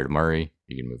acquired Murray,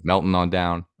 you can move Melton on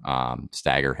down,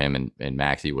 stagger him and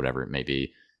Maxey, whatever it may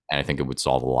be. And I think it would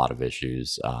solve a lot of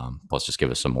issues. Plus, just give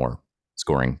us some more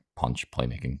scoring, punch,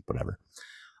 playmaking, whatever.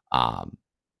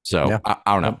 So Yeah.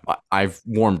 I don't Yep. know. I've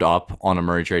warmed up on a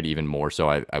Murray trade even more so,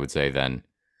 I would say, than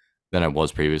I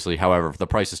was previously. However, if the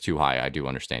price is too high, I do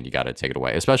understand you got to take it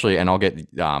away, especially. And I'll get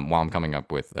while I'm coming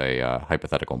up with a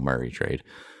hypothetical Murray trade.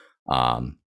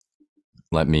 Um,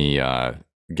 Let me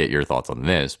get your thoughts on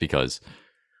this, because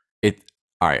it.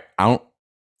 All right,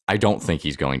 I don't think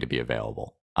he's going to be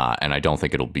available, and I don't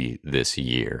think it'll be this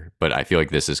year. But I feel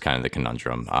like this is kind of the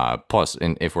conundrum. Plus,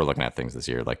 and if we're looking at things this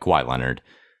year, like Kawhi Leonard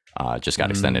just got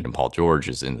extended, Mm, and Paul George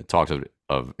is in the talks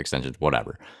of extensions,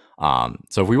 whatever.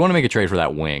 So if we want to make a trade for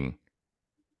that wing,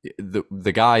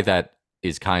 the guy that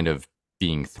is kind of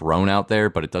being thrown out there,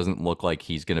 but it doesn't look like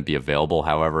he's going to be available.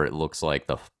 However, it looks like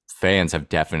the fans have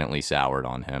definitely soured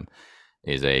on him.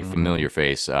 Is a mhm. familiar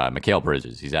face, Mikal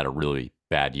Bridges. He's had a really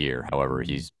bad year. However,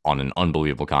 he's on an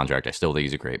unbelievable contract. I still think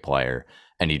he's a great player,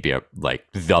 and he'd be like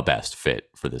the best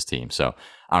fit for this team. So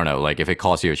I don't know. Like, if it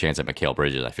costs you a chance at Mikal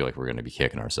Bridges, I feel like we're going to be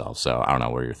kicking ourselves. So I don't know.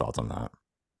 What are your thoughts on that?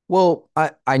 Well,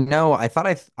 I know I thought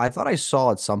I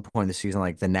saw at some point in the season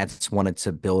like the Nets wanted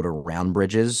to build around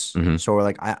Bridges. Hmm. So we're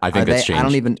like, I are think that's they? I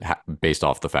don't changed even. based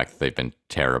off the fact that they've been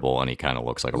terrible, and he kind of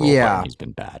looks like a role player, and Yeah, he's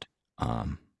been bad.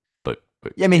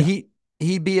 But yeah, I mean yeah,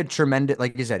 he'd be a tremendous,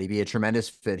 like you said, he'd be a tremendous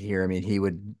fit here. I mean, he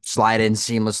would slide in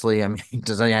seamlessly. I mean, he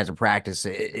doesn't even have to practice.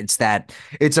 It's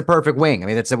a perfect wing. I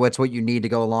mean, that's what you need to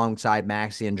go alongside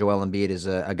Maxey and Joel Embiid is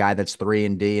a guy that's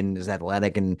 3-and-D and is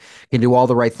athletic and can do all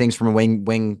the right things from a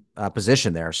wing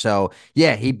position there. So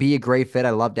yeah, he'd be a great fit.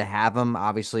 I love to have him.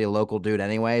 Obviously, a local dude,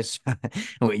 anyways.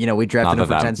 We not drafted him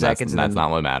that, for 10 that's seconds and that's then not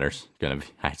what matters. Gonna be.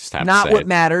 I just have to not say what it.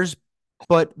 matters,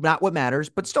 but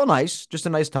still nice. Just a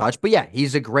nice touch. But yeah,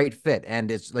 he's a great fit. And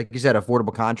it's like you said,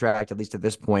 affordable contract, at least at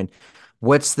this point.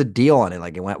 What's the deal on it?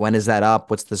 Like when is that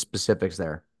up? What's the specifics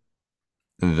there?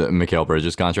 The Mikal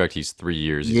Bridges contract, he's 3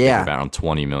 years. He's making Yeah. about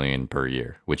 20 million per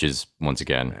year, which is, once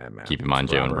again, Man, man, keep in it's mind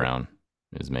Jalen robbery. Brown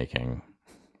is making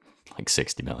like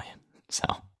 60 million. So,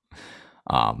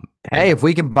 um, Hey, and if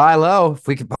we can buy low,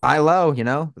 I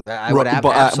would but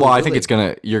well, I think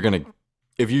absolutely. you're gonna,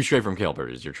 if you trade from Mikal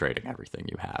Bridges, you're trading everything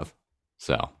you have.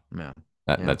 So Yeah.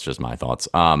 Yeah. that's just my thoughts.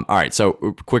 All right. So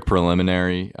quick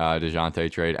preliminary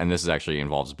Dejounte trade, and this is actually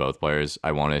involves both players.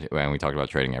 I wanted, when we talked about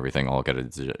trading everything, I'll look at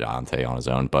Dejounte on his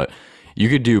own, but you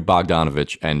could do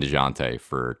Bogdanovich and Dejounte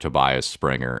for Tobias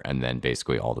Springer, and then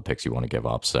basically all the picks you want to give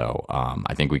up. So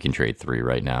I think we can trade three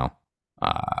right now.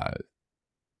 Uh,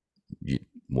 you,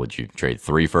 would you trade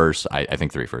three first? I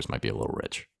think three first might be a little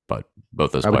rich, but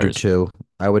both those I would do players two.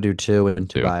 I would do two and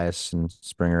do. Tobias and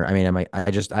Springer. I mean,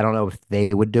 I don't know if they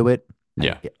would do it. I,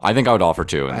 Yeah, I think I would offer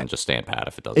two and I then just stand pat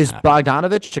if it doesn't Is happen.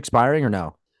 Bogdanovich expiring or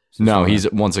no? Is he still No, on there?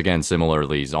 he's once again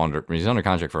similarly he's under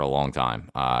contract for a long time,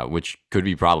 which could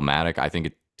be problematic. I think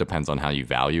it depends on how you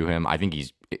value him. I think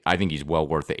he's well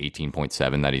worth the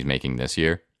 18.7 that he's making this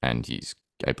year. and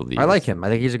I I believe like it's him. I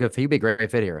think he'd be a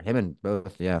great fit here. Him and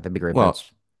both, yeah, they'd be great well.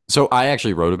 fits. So I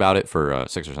actually wrote about it for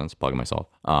Sixer Sense, plugging myself.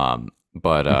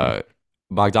 But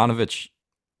Bogdanovich,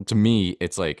 to me,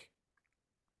 it's like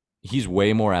he's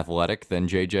way more athletic than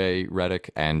JJ Redick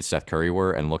and Seth Curry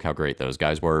were, and look how great those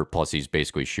guys were. Plus, he's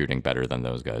basically shooting better than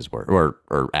those guys were,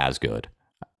 or as good.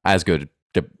 As good.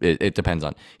 It depends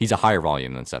on. He's a higher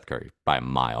volume than Seth Curry by a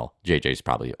mile. JJ's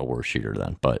probably a worse shooter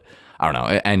then, but I don't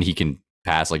know. And he can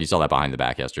pass. Like you saw that behind the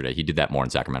back yesterday. He did that more in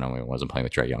Sacramento when he wasn't playing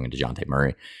with Trae Young and Dejounte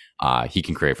Murray. He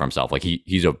can create for himself. Like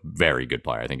he's a very good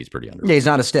player. I think he's pretty Yeah, underrated. he's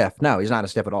not a stiff. No, he's not a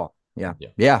stiff at all. Yeah. Yeah.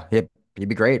 Yeah. He'd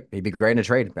be great. He'd be great in a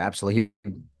trade. Absolutely.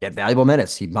 He'd get valuable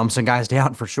minutes. He'd bump some guys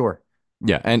down for sure.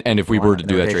 Yeah, and if In we a were lot to in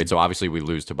the do that trade, rotation. so obviously we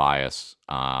lose Tobias,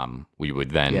 we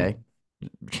would then Yeah.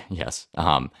 yes,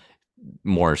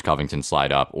 Morris Covington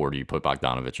slide up, or do you put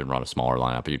Bogdanovich and run a smaller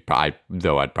lineup?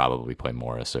 I'd probably play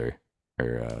Morris or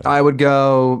I would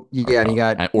go, or yeah, and you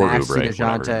got or Maxi Oubre, whatever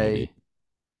it may DeJounte, be.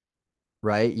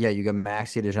 right? Yeah, you got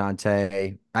Maxi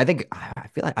DeJounte. I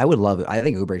feel like I would love it. I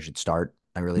think Oubre should start.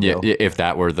 I really Yeah, do. if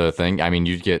that were the thing, I mean,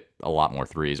 you'd get a lot more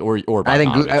threes, or I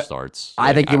think Bogdanovich starts. I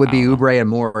Like think it would I be don't know. Oubre and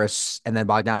Morris, and then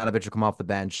Bogdanovich would come off the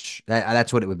bench.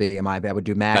 That's what it would be. In my opinion. I would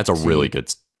do That's a really Maxi.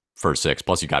 good first six.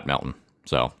 Plus, you got Melton,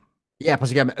 so Yeah,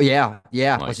 plus you got yeah.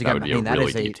 Plus like you that got. would I be a mean, that really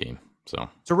is deep team. So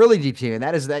it's a really deep team, and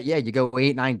that is that. Yeah, you go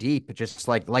 8, 9 deep, just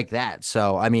like that.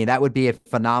 So I mean, that would be a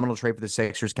phenomenal trade for the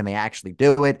Sixers. Can they actually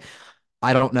do it?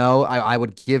 I don't know. I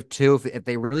would give two if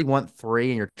they really want three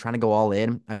and you're trying to go all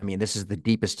in. I mean, this is the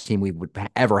deepest team we would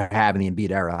ever have in the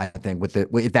Embiid era. I think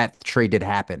if that trade did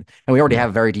happen, and we already yeah, have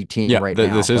a very deep team yeah. right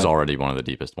now. This is But already one of the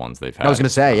deepest ones they've I was had. gonna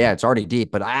say, yeah, it's already deep.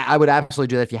 But I would absolutely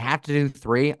do that. If you have to do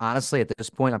three, honestly, at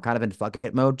this point, I'm kind of in fuck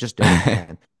it mode. Just do it,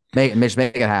 man. Just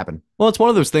make it happen. Well, it's one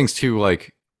of those things too.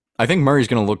 Like, I think Murray's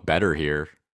going to look better here,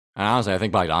 and honestly, I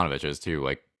think Bogdanovich is too.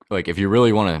 Like if you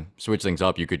really want to switch things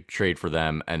up, you could trade for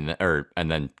them and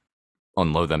then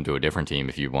unload them to a different team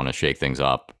if you want to shake things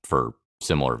up for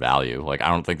similar value. Like, I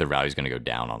don't think their value is going to go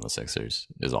down on the Sixers.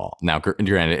 Is all. Now,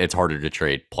 granted, it's harder to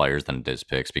trade players than it is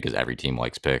picks because every team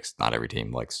likes picks. Not every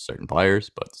team likes certain players,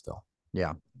 but still.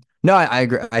 Yeah. No, I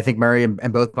agree. I think Murray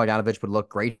and both Bogdanovich would look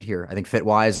great here. I think fit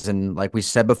wise, and like we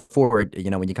said before,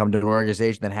 when you come to an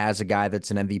organization that has a guy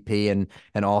that's an MVP and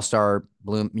an All Star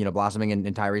bloom, blossoming in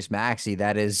Tyrese Maxey,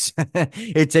 that is,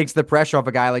 it takes the pressure off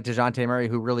a guy like Dejounte Murray,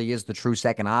 who really is the true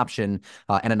second option.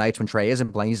 And at nights when Trae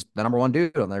isn't playing, he's the number one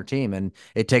dude on their team, and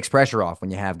it takes pressure off when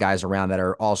you have guys around that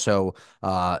are also,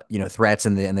 threats,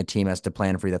 and the team has to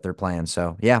plan for you that they're playing.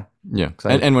 So yeah, Yeah,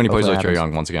 excited. and when he plays Hopefully that like Trae happens.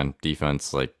 Young, once again,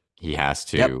 defense, like he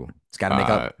has Yep, to it's got to make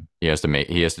up. he has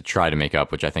to try to make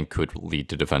up, which I think could lead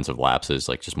to defensive lapses,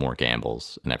 like just more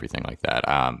gambles and everything like that.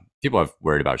 People have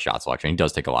worried about shot selection. He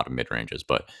does take a lot of mid ranges,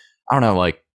 but I don't know,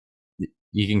 like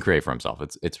he can create for himself.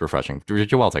 It's refreshing.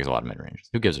 Joel takes a lot of mid ranges.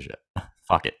 Who gives a shit?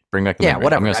 Fuck it, bring back the Yeah, mid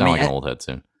range. I'm whatever. gonna I sound mean, like an old head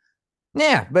soon.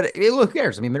 yeah, but who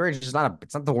cares? I mean, mid range is it's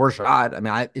not the worst shot. I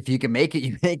mean, if you can make it,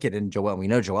 you make it. And we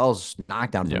know Joel's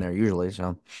knockdown from Yeah, there usually.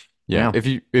 So yeah. yeah, If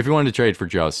you wanted to trade for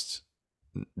just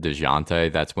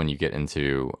Dejounte, that's when you get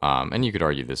into and you could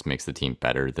argue this makes the team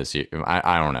better this year.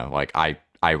 I don't know. Like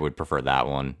I would prefer that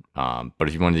one. But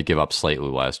if you wanted to give up slightly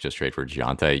less, just trade for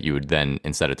Dejounte, you would then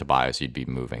instead of Tobias, you'd be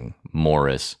moving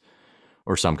Morris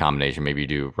or some combination. Maybe you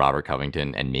do Robert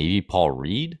Covington and maybe Paul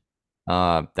Reed.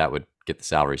 That would get the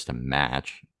salaries to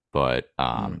match, but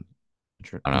I don't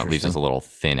know, it leaves us interesting. a little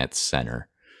thin at center.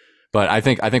 But I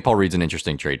think Paul Reed's an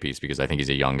interesting trade piece because I think he's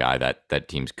a young guy that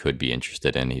teams could be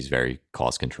interested in. He's very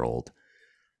cost controlled.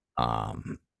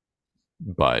 Um,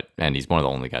 and he's one of the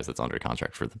only guys that's under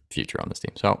contract for the future on this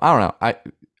team. So I don't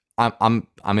know.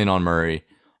 I'm in on Murray.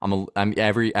 I'm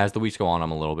every as the weeks go on,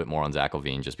 I'm a little bit more on Zach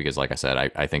LaVine just because, like I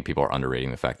said, I think people are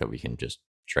underrating the fact that we can just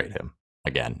trade him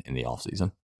again in the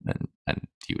offseason and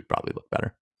he would probably look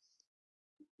better.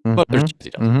 But there's Mm-hmm. he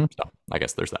doesn't. Mm-hmm. So I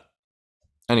guess there's that.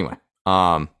 Anyway,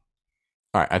 all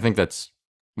right. I think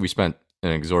we spent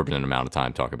an exorbitant amount of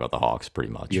time talking about the Hawks,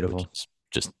 pretty much, which Beautiful. is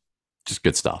just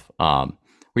good stuff.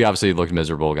 We obviously looked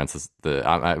miserable against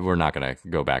we're not going to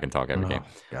go back and talk every game.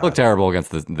 Oh Looked God. terrible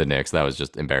against the Knicks. That was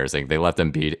just embarrassing. They left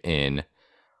Embiid in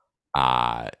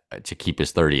to keep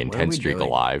his 30 and What are 10 we streak doing?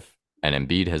 alive, and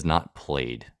Embiid has not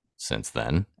played since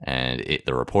then. And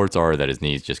the reports are that his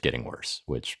knee's just getting worse,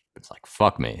 which it's like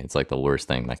fuck me. It's like the worst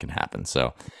thing that can happen.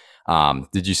 So,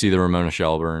 did you see the Ramona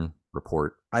Shelburne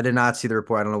report? I did not see the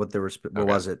report. I don't know what Okay.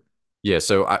 was it? Yeah,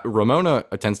 so Ramona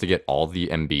tends to get all the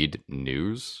Embiid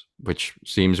news, which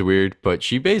seems weird, but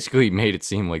she basically made it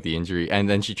seem like the injury, and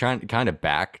then she kind of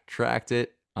backtracked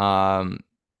it.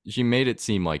 She made it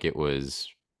seem like it was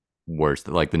worse,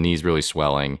 like the knee's really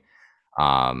swelling.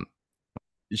 Um,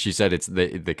 she said it's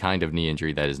the kind of knee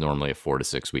injury that is normally a 4 to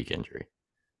 6 week injury,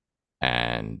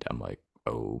 and I'm like,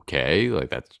 okay, like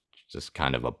that's just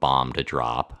kind of a bomb to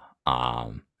drop.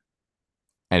 And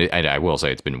I will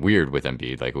say it's been weird with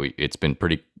Embiid. Like it's been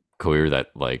pretty clear that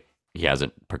like he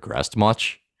hasn't progressed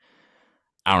much.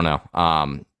 I don't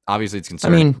know. Obviously it's I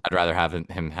concerning. mean, I'd rather have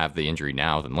him have the injury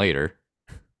now than later.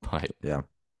 But yeah.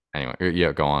 anyway,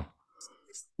 yeah, go on.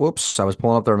 Whoops, I was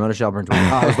pulling up the Ramona Shelburne tweet.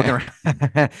 I was looking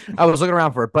around. I was looking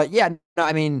around for it, but yeah, no,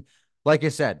 I mean, like I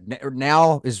said,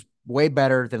 now is way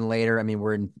better than later. I mean,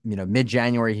 we're in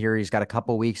mid-January here. He's got a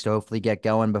couple weeks to hopefully get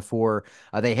going before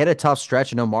they hit a tough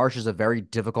stretch. I know March is a very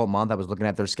difficult month. I was looking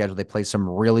at their schedule. They play some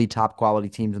really top quality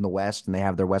teams in the West, and they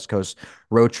have their West Coast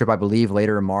road trip, I believe,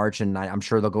 later in March. And I'm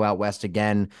sure they'll go out west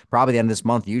again, probably the end of this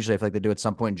month. Usually, I feel like they do at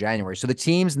some point in January. So the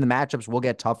teams and the matchups will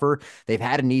get tougher. They've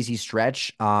had an easy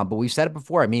stretch, but we've said it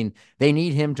before. I mean, they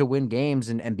need him to win games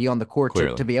and be on the court to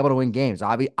Clearly. be able to win games.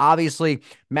 Obviously,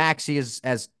 Maxey has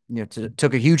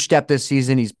took a huge step this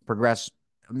season. He's progressed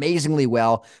amazingly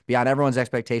well beyond everyone's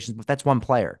expectations, but that's one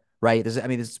player. Right. This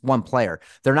is one player.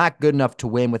 They're not good enough to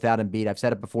win without Embiid. I've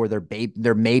said it before.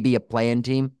 They're maybe a play-in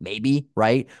team, maybe,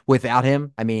 right? Without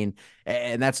him. I mean,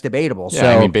 and that's debatable.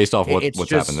 Yeah, I mean, So based off it's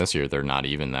what's happened just this year, they're not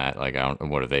even that. Like, I don't.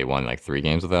 What have they won? Like 3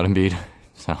 games without Embiid.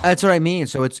 So that's what I mean.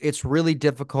 So it's really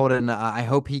difficult, and I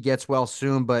hope he gets well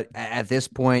soon. But at this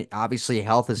point, obviously,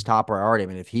 health is top priority. I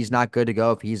mean, if he's not good to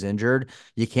go, if he's injured,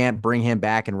 you can't bring him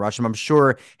back and rush him. I'm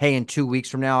sure. Hey, in 2 weeks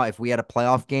from now, if we had a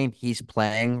playoff game, he's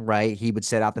playing. Right, he would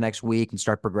sit out the next week and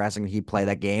start progressing. And he'd play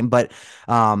that game. But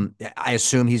I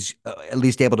assume he's at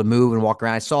least able to move and walk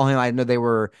around. I saw him. I know they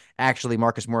were actually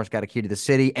Marcus Morris got a key to the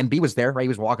city, and B was there. Right, he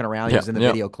was walking around. He yeah, was in the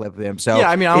yeah, video clip of him. yeah. So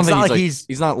I mean, I don't it's think not like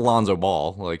he's not Lonzo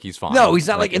Ball. Like he's no, fine. he's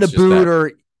not Like like in a it's just boot that.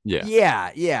 or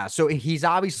Yeah, yeah. So he's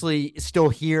obviously still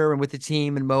here and with the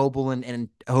team and mobile and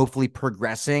hopefully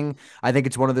progressing. I think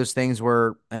it's one of those things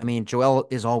where I mean, Joel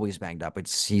is always banged up.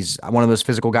 He's one of those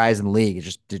physical guys in the league.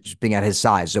 It's just being at his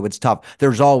size, so it's tough.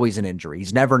 There's always an injury.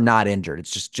 He's never not injured.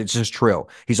 It's just true.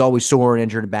 He's always sore and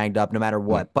injured and banged up, no matter mm,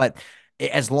 what. But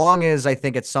as long as I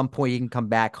think at some point he can come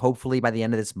back, hopefully by the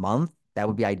end of this month, that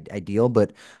would be ideal.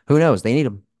 But who knows? They need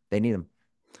him. They need him.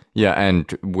 yeah.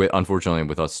 And unfortunately,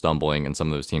 with us stumbling and some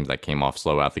of those teams that came off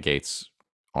slow out the gates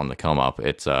on the come up,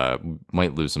 it's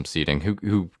might lose some seeding.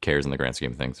 Who cares in the grand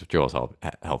scheme of things? If Joel's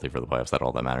healthy for the playoffs, that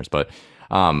all that matters. But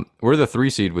we're the 3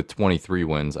 seed with 23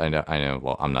 wins. I know. I know.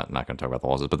 Well, I'm not going to talk about the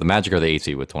losses, but the Magic are the 8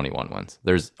 seed with 21 wins.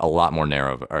 There's a lot more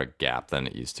narrow of a gap than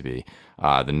it used to be.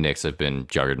 The Knicks have been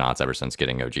juggernauts ever since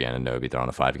getting OG Anunoby. They're on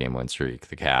a 5 game win streak.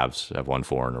 The Cavs have won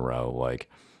 4 in a row. Like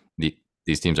the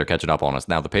these teams are catching up on us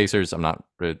now. The Pacers, I'm not.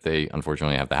 They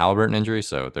unfortunately have the Halliburton injury,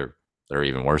 so they're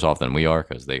even worse off than we are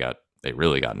because they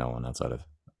really got no one outside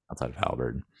of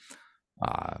Halliburton.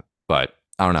 Uh, but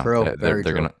I don't know. True. They're Very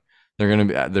they're true. gonna they're gonna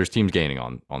be. There's teams gaining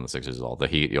on the Sixers as well. The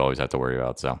Heat you always have to worry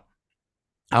about. So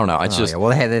I don't know. It's Oh yeah. just Well,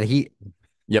 hey, yep, he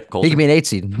can culture. be an 8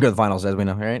 seed. Go to the finals, as we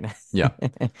know, right? Yeah.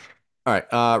 All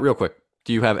right. Real quick.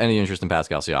 Do you have any interest in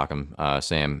Pascal Siakam?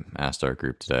 Sam asked our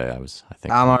group today. I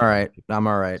think I'm all majority right. of people I'm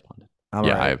all right. responded. I'm all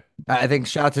Yeah, right. I think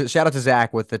shout out to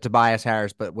Zach with the Tobias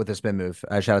Harris, but with the spin move.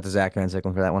 Shout out to Zach Van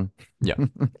Zicklin for that one. yeah.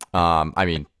 I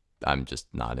mean, I'm just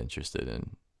not interested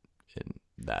in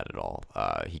that at all.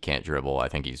 He can't dribble. I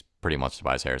think he's pretty much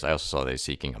Tobias Harris. I also saw they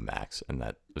seeking a max, and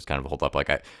that was kind of a hold up. Like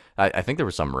I think there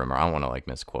was some rumor. I don't want to like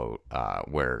misquote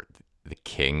where the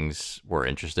Kings were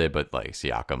interested, but like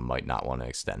Siakam might not want to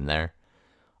extend there.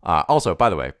 Also, by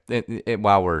the way,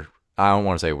 while I don't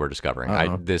want to say we're discovering.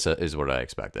 Uh-oh. This is what I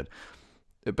expected.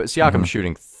 But Siakam's Mm-hmm.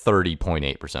 shooting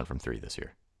 30.8% from three this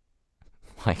year.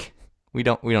 Like we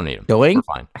don't need him. We're Doink,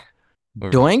 fine.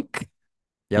 We're fine. doink.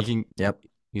 He Yep, can. yep.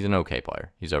 He's an okay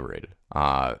player. He's overrated.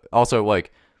 Also,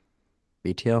 like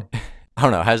BTO. I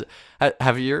don't know.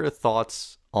 Have your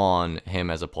thoughts on him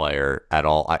as a player at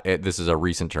all? This is a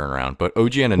recent turnaround, but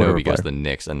OG Whatever Anunoby goes to player. the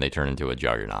Knicks and they turn into a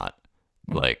juggernaut.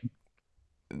 Like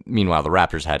meanwhile, the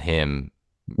Raptors had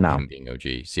No. him being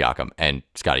OG Siakam and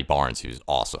Scotty Barnes, who's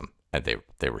awesome, and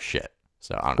they were shit.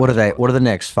 So I don't know. What are they? What are the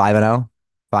Knicks? 5-0,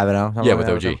 5-0, something Yeah, like with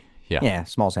that. Or something? OG. Yeah. Yeah,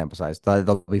 small sample size.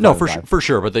 They'll be No, 5-5. for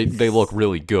sure, but they look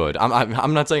really good.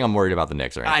 I'm not saying I'm worried about the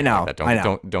Knicks or I anything like know. that. I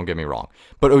Don't know. don't get me wrong.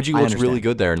 But OG I looks really understand.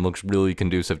 good there and looks really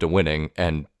conducive to winning.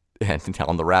 And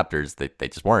on the Raptors, they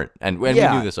just weren't. And we knew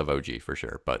Yeah. this of OG for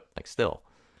sure, but like still,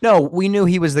 No, we knew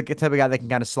he was the type of guy that can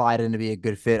kind of slide in to be a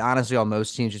good fit. Honestly, on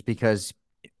most teams, just because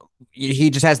he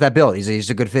just has that build. He's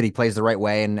a good fit. He plays the right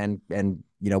way and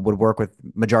would work with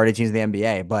majority of teams in the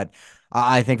NBA. But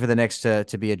I think for the Knicks to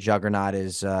be a juggernaut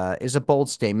is a bold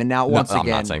statement. Now, No, once I'm not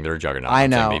again, saying they're a juggernaut. I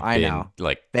I'm saying know, they've I been know,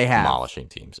 like they have. demolishing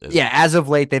teams. Is Yeah, as of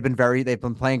late, they've been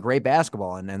playing great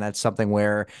basketball, and that's something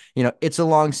where it's a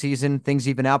long season, things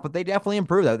even out, but they definitely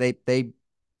improved.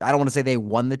 I don't want to say they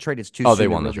won the trade. It's too Oh, they soon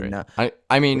to won the really trade. know.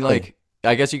 I mean, Really, like,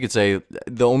 I guess you could say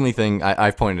the only thing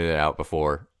I've pointed it out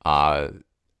before.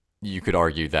 You could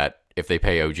argue that if they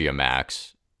pay OG a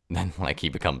max, then like he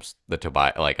becomes the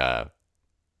Tobias, like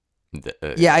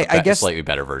yeah, a slightly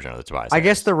better version of the Tobias I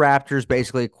guess Harris. the Raptors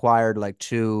basically acquired like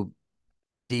two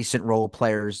decent role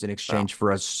players in Well, exchange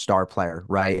for a star player,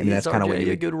 right? I mean, is that's kind of what RJ you a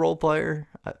would. good role player?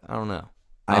 I don't know.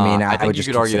 I mean, I I would think you just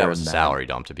could argue that consider was a him that. salary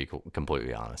dump, to be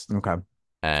completely honest. Okay,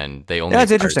 And they only yeah,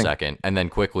 it's acquired a interesting. second, and then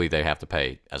quickly they have to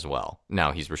pay as well.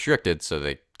 Now he's restricted, so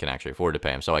they can actually afford to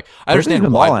pay him. So like, I Quickly's understand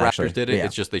been why the balling Raptors actually, did but it. yeah,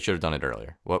 It's just they should have done it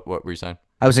earlier. What were you saying?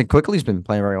 I was saying Quickly's been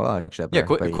playing very well actually up Yeah,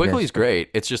 there. But quickly is yes, great.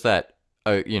 It's just that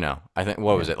I think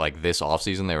what yeah, was it like this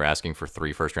offseason they were asking for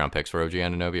 3 first-round picks for OG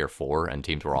Anunoby or 4, and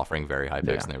teams were offering very high picks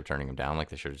yeah, and they were turning them down. Like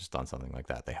they should have just done something like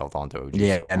that. They held on to OG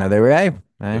yeah. so I know long. they were. It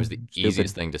Hey, was the stupid.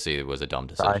 easiest thing to see. It was a dumb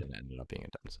Sorry. decision. It ended up being a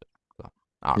dumb decision. So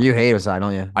I don't know. You hate Masai,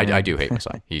 don't you? I Yeah. do hate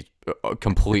Masai. He's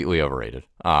completely overrated.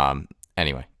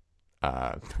 Anyway,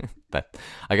 uh, that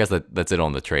I guess that's it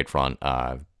on the trade front.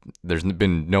 There's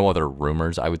been no other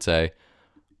rumors, I would say,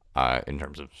 in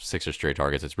terms of Sixers trade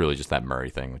targets. It's really just that Murray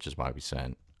thing, which is why we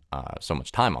spent so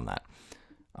much time on that.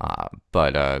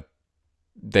 But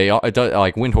it does,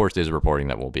 like Windhorst is reporting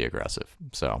that we'll be aggressive.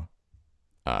 So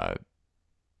uh,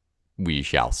 we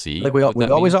shall see Like we what we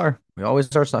that always means. are. We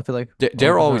always are. So I feel like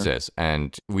There always 100%. is,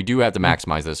 and we do have to Yeah.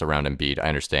 maximize this around Embiid. I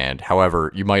understand.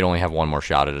 However, you might only have one more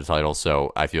shot at a title,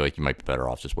 so I feel like you might be better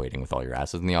off just waiting with all your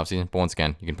assets in the offseason. But once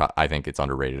again, you can. I think it's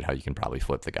underrated how you can probably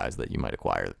flip the guys that you might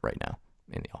acquire right now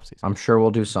in the offseason. I'm sure we'll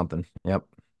do something. Yep.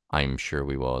 I'm sure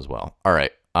we will as well. All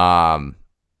right.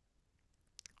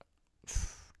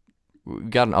 We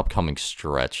got an upcoming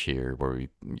stretch here where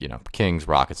Kings,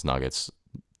 Rockets, Nuggets,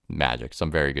 Magic, some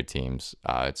very good teams.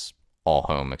 It's all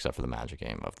home except for the Magic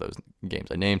game of those games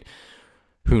I named.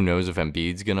 Who knows if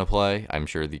Embiid's going to play? I'm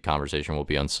sure the conversation will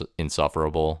be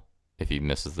insufferable if he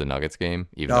misses the Nuggets game,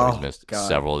 even though he's Oh missed God.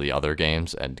 several of the other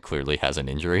games and clearly has an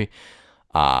injury.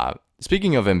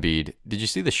 Speaking of Embiid, did you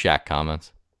see the Shaq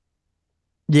comments?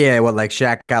 Yeah, what like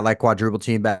Shaq got like quadruple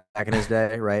team back in his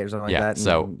day, right, or something like Yeah, that,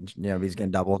 so, and he's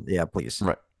getting doubled. Yeah, please.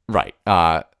 right. Right.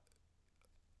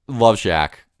 Love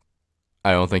Shaq.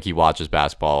 I don't think he watches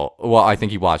basketball. Well, I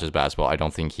think he watches basketball. I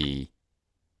don't think he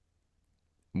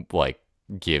like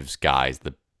gives guys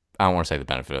the I don't want to say the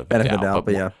benefit of the Benefit of the doubt, doubt,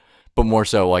 but yeah, but more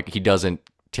so like he doesn't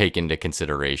take into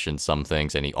consideration some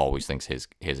things, and he always thinks his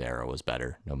era was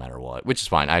better no matter what, which is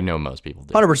fine. I know most people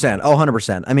do, 100%. but Oh,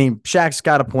 100%. I mean, Shaq's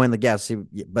got a point. Like, yes,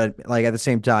 but like at the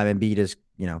same time, Embiid is,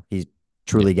 he's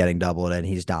yeah, truly getting doubled and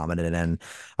he's dominant. And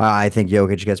I think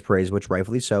Jokic gets praised, which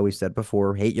rightfully so. We said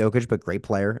before, hate Jokic, but great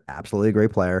player, absolutely a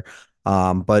great player.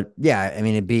 But yeah, I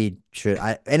mean,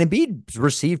 Embiid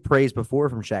received praise before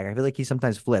from Shaq. I feel like he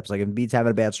sometimes flips. Like if Embiid's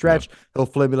having a bad yeah. stretch, he'll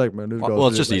flip and be like, man, this Well, guy's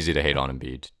it's good. just Like, easy to hate on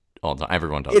Embiid all the time.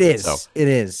 Everyone it does it. So is, it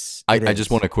is, it I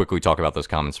just want is. to quickly talk about those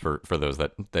comments for those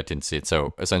that didn't see it.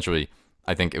 So essentially,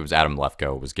 I think it was Adam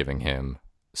Lefko was giving him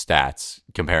stats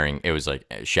comparing. It was like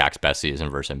Shaq's best season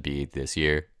versus Embiid this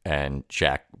year, and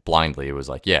Shaq blindly was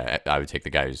like, "Yeah, I would take the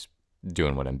guy who's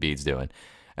doing what Embiid's doing."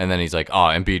 And then he's like, "Oh,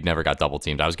 Embiid never got double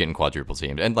teamed. I was getting quadruple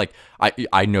teamed." And like,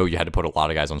 I know you had to put a lot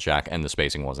of guys on Shaq, and the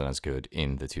spacing wasn't as good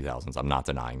in the 2000s. I'm not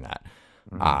denying that.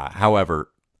 Mhm.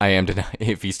 However, I am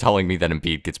if he's telling me that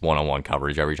Embiid gets one-on-one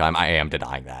coverage every time, I am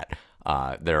denying that.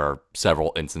 There are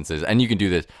several instances, and you can do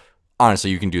this.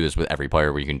 Honestly, you can do this with every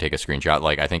player where you can take a screenshot.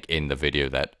 Like I think in the video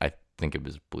that I think it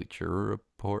was Bleacher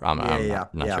Report. Yeah, I'm yeah,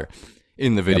 not yeah. sure.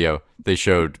 In the Yep. video, they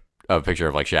showed a picture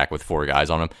of like Shaq with 4 guys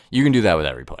on him. You can do that with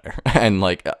every player, and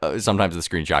like sometimes the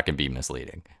screenshot can be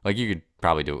misleading. Like you could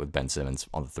probably do it with Ben Simmons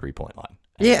on the 3-point line,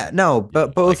 Yeah, and no,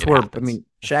 but like both it were. I happens. mean,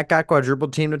 Shaq got quadruple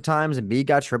teamed at times, and B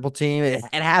got triple teamed. It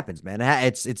happens, man.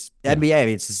 It's Yeah, NBA. I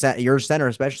mean, you're a center,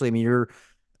 especially. I mean,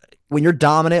 when you're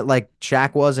dominant like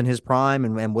Shaq was in his prime,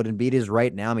 and what Embiid is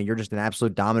right now. I mean, you're just an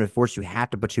absolute dominant force. You have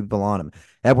to put two people on him.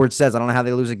 Edwards says, "I don't know how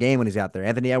they lose a game when he's out there."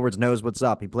 Anthony Edwards knows what's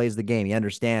up. He plays the game. He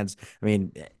understands. I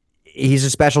mean, he's a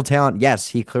special talent. Yes,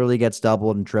 he clearly gets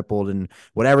doubled and tripled and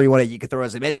whatever you want. You could throw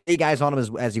as many guys on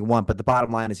him as you want, but the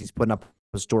bottom line is he's putting up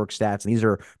historic stats, and these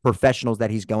are professionals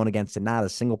that he's going against, and not a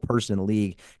single person in the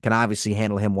league can obviously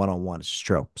handle him one on one. It's just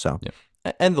true. So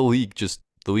yeah. And the league's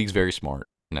very smart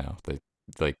now.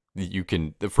 Like you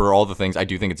can for all the things. I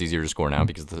do think it's easier to score now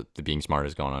because the being smart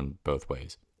has gone on both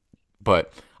ways.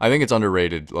 But I think it's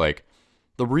underrated. Like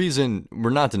the reason we're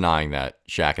not denying that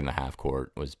Shaq in the half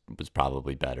court was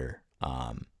probably better.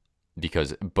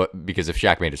 Because if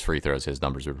Shaq made his free throws, his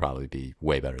numbers would probably be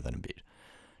way better than Embiid.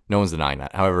 No one's denying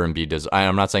that. However, Embiid does.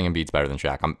 I'm not saying Embiid's better than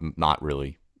Shaq. I'm not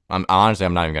really. I'm honestly,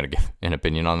 I'm not even going to give an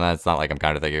opinion on that. It's not like I'm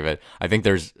kind of thinking of it. I think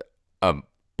there's a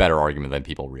better argument than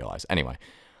people realize. Anyway,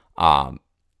 I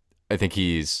think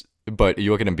but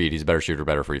you look at Embiid, he's a better shooter,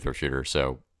 better free throw shooter.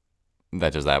 So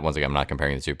that does that. Once again, I'm not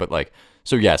comparing the two, but like,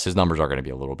 so yes, his numbers are going to be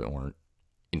a little bit more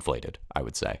inflated, I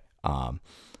would say.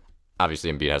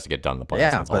 Obviously, Embiid has to get done in the playoffs.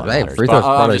 Yeah, That's all but that hey, matters. free But throws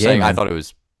part I'm of the just game, saying, I man. thought it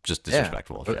was just Yeah,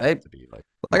 disrespectful of but Shaq hey, to be like,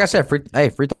 like I said, free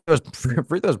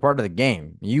throws part of the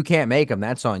game. You can't make them.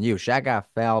 That's on you. Shaq got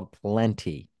fouled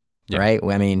plenty, yeah. right?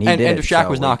 I mean, he And did and it. if Shaq So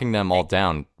was knocking them all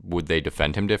down, would they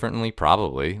defend him differently?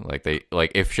 Probably. Like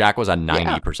if Shaq was a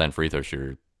yeah, 90% free throw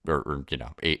shooter, or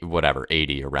whatever,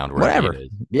 80 around wherever it whatever. is,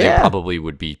 they Yeah, probably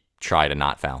would be try to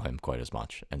not foul him quite as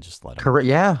much and just let him. correct.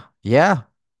 Yeah, yeah,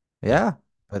 Yeah. yeah.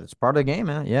 But it's part of the game,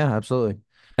 man. Yeah, absolutely.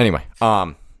 Anyway,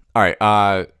 all right.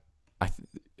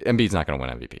 Embiid's not going to win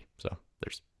MVP, so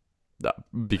there's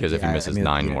because if he Yeah, I misses mean,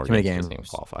 nine yeah, more too many games, he games. doesn't even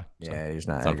qualify. So Yeah, he's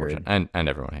not. it's I unfortunate, agreed. and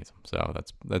everyone hates him. So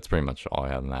that's pretty much all I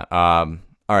have on that.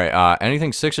 All right.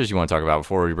 Anything Sixers you want to talk about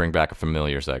before we bring back a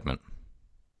familiar segment?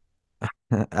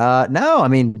 No, I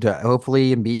mean,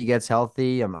 hopefully Embiid gets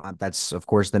healthy. That's of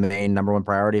course the main number one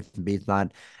priority. If Embiid's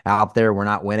not out there, we're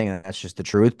not winning, and that's just the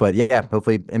truth. But yeah,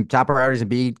 hopefully, top priorities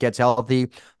Embiid gets healthy.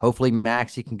 Hopefully,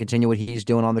 Maxey can continue what he's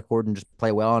doing on the court and just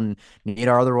play well. And need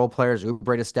our other role players,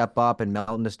 Oubre to step up and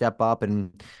Melton to step up,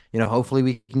 and hopefully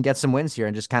we can get some wins here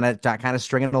and just kind of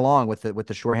string it along with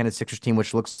the shorthanded Sixers team,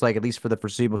 which looks like at least for the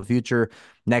foreseeable future,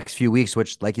 next few weeks.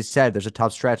 Which, like you said, there's a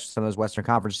tough stretch. Some of those Western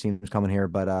Conference teams coming here,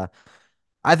 but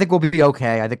I think we'll be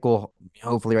okay. I think we'll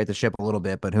hopefully right the ship a little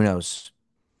bit, but who knows?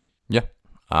 Yeah.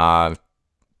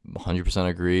 100%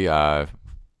 agree. I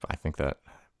think that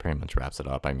pretty much wraps it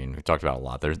up. I mean, we talked about a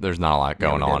lot. There's not a lot Yeah,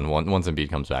 going we did. on. Once Embiid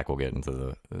comes back, we'll get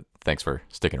into thanks for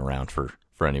sticking around for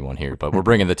anyone here. But we're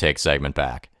bringing the take segment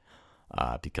back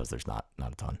because there's not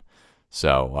a ton.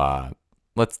 So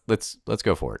let's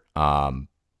go for it.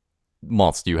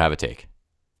 Maltz, do you have a take?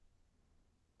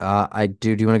 I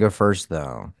do. Do you want to go first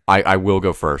though? I will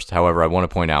go first. However, I want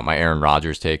to point out my Aaron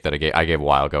Rodgers take that I gave a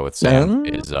while ago with Sam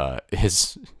is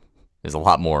a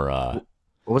lot more.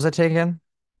 What was that take again?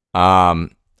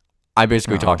 Um, I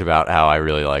basically Oh, talked about how I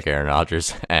really like Aaron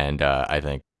Rodgers, and I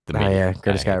think the oh media yeah,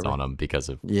 kind of greatest guy hates ever. on him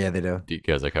Yeah, they do.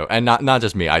 because of and not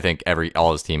just me. I think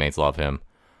all his teammates love him.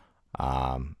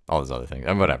 All those other things,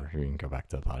 and whatever. You can go back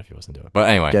to the pod if you listen to it. But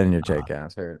anyway, Get in your take,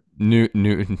 ass. Heard. new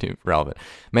relevant.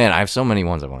 Man, I have so many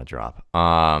ones I want to drop.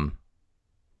 I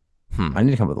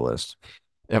need to come up with a list.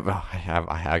 Yeah,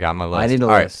 I got my I list. need a All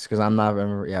right. list because I'm not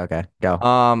remember. Yeah, okay, go.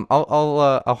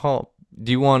 I'll help.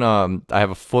 Do you want I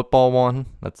have a football one.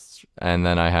 And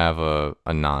then I have a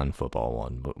non-football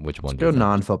one. Which one Let's do you go think?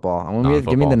 non-football. I want me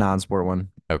give me the Non-football. non-sport one.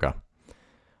 Okay.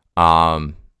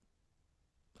 Um.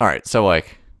 All right. So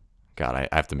like, God, I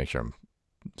have to make sure I'm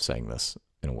saying this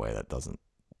in a way that doesn't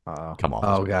come off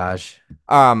as Oh weird. gosh.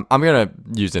 I'm gonna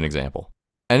use an example.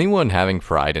 Anyone having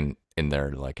pride in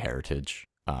their like heritage.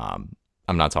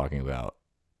 I'm not talking about,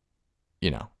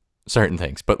 certain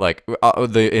things, but like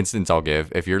the instance I'll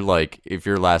give, if your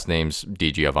last name's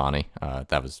Di Giovanni,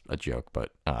 that was a joke,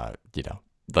 but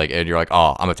like, and you're like,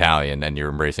 oh, I'm Italian, and you're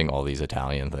embracing all these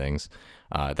Italian things.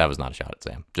 That was not a shot at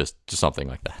Sam. Just something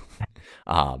like that.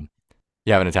 um,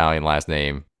 you have an Italian last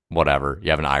name, whatever.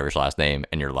 You have an Irish last name,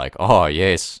 and you're like, oh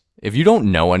yes. If you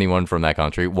don't know anyone from that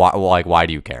country, why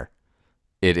do you care?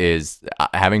 It is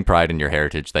having pride in your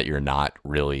heritage that you're not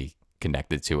really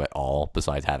connected to at all,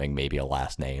 besides having maybe a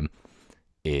last name,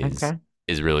 is Okay.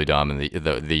 is really dumb. And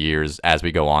the years as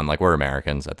we go on, like we're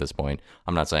Americans at this point.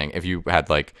 I'm not saying if you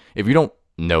don't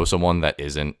know someone that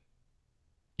isn't,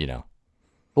 you know,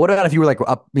 But what about if you were like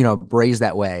up, raised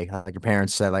that way? Like your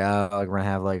parents said, like, oh, we're gonna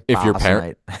have like if your pasta parent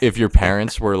night. if your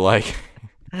parents were like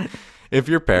if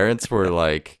your parents were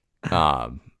like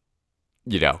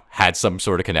had some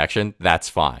sort of connection, that's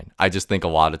fine. I just think a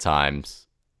lot of times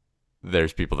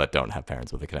there's people that don't have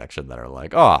parents with a connection that are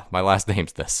like, oh, my last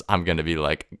name's this. I'm going to be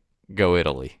like, go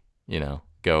Italy,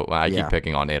 go. I keep Yeah.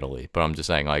 picking on Italy, but I'm just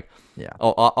saying like Yeah.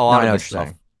 a No, lot I know of what this you're stuff,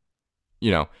 saying.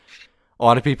 a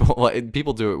lot of people,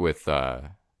 people do it with, I'm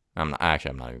not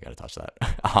even going to touch that.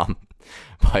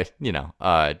 But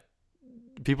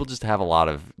people just have a lot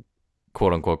of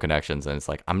quote unquote connections, and it's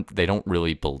like they don't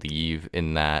really believe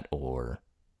in that, or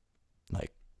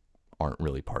like aren't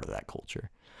really part of that culture.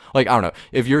 Like I don't know,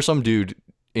 if you're some dude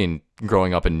in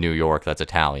growing up in New York that's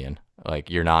Italian, like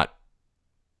you're not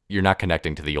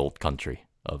connecting to the old country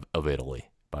of Italy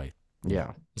by Yeah,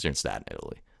 of Unless you're in Staten,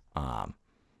 Italy. Um,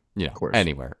 course.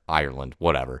 anywhere, Ireland,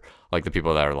 whatever. Like the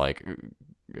people that are like,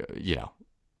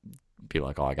 be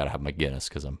like, oh, I gotta have my Guinness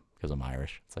because I'm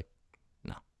Irish. It's like,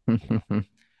 no, you know.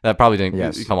 That probably didn't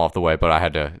Yes. come off the way, but I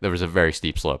had to. There was a very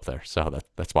steep slope there, so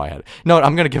that's why I had it. No,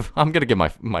 I'm gonna give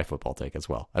my football take as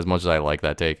well. As much as I like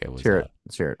that take, it Let's was hear it.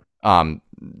 Let's hear it. um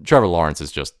Trevor Lawrence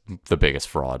is just the biggest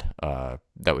fraud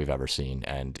that we've ever seen,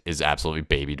 and is absolutely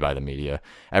babied by the media.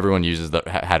 Everyone uses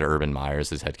had Urban Meyer as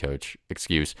his head coach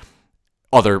excuse.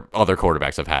 Other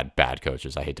quarterbacks have had bad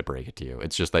coaches. I hate to break it to you.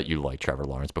 It's just that you like Trevor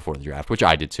Lawrence before the draft, which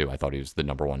I did too. I thought he was the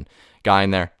number one guy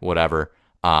in there. Whatever.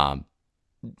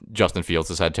 Justin Fields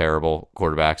has had terrible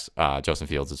quarterbacks. Justin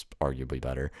Fields is arguably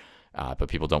better, but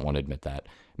people don't want to admit that.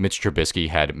 Mitch Trubisky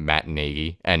had Matt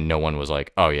Nagy, and no one was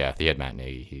like, "Oh yeah, if he had Matt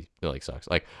Nagy, he like sucks."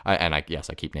 Like, yes,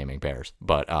 I keep naming Bears,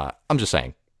 but I'm just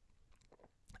saying,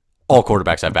 all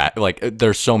quarterbacks have bad. Like,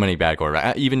 there's so many bad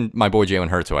quarterbacks. Even my boy Jalen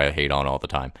Hurts, who I hate on all the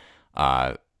time,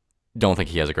 uh, don't think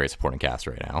he has a great supporting cast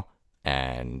right now,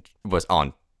 and was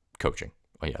on coaching.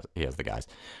 Well, he has the guys.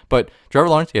 But Trevor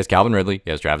Lawrence, he has Calvin Ridley, he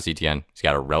has Travis Etienne. He's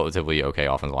got a relatively okay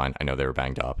offensive line. I know they were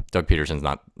banged up. Doug Peterson's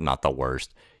not the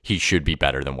worst. He should be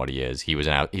better than what he is. He's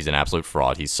an absolute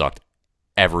fraud. He's sucked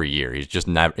every year. He's just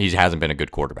never he hasn't been a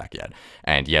good quarterback yet.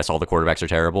 And yes, all the quarterbacks are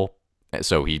terrible,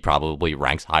 so he probably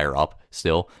ranks higher up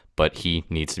still. But he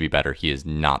needs to be better. He is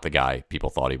not the guy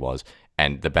people thought he was,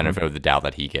 and the benefit of the doubt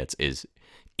that he gets is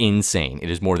insane.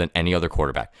 It is more than any other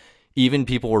quarterback. Even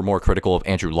people were more critical of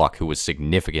Andrew Luck, who was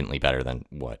significantly better than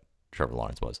what Trevor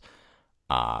Lawrence was.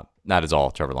 That is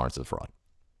all. Trevor Lawrence is a fraud.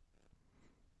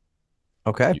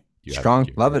 Okay. You have Strong.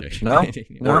 your Love it. No, or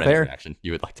no, any fair. reaction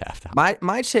you would like to have. That.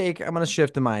 My take, I'm gonna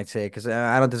shift to my take because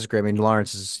I don't disagree. I mean,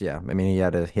 Lawrence is, yeah. I mean, he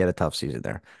had a tough season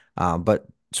there. But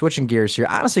switching gears here,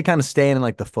 honestly, kind of staying in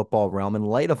like the football realm in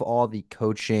light of all the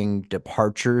coaching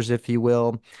departures, if you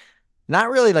will. Not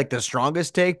really like the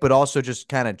strongest take, but also just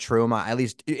kind of true. At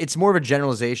least it's more of a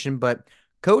generalization, but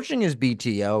coaching is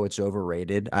BTO. It's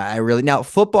overrated. I really now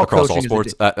football Across all coaching is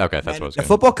sports. Okay, that's what I was going to.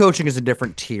 football coaching is a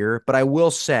different tier, but I will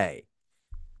say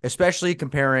especially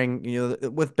comparing,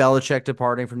 with Belichick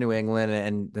departing from New England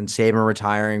and Saban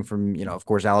retiring from, of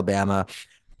course, Alabama.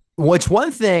 What's one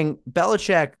thing,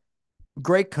 Belichick,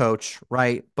 great coach,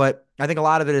 right? But I think a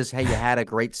lot of it is, hey, you had a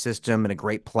great system and a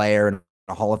great player and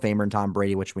a Hall of Famer in Tom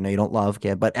Brady, which we know you don't love,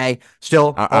 kid. But hey,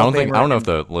 still I Hall of don't think I Famer. don't know if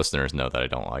And the listeners know that I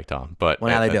don't like Tom, but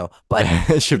well, now they do. But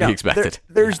it should be expected.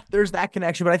 there's that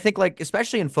connection. But I think like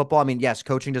especially in football, I mean, yes,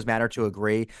 coaching does matter to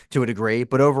a degree,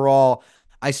 but overall,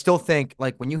 I still think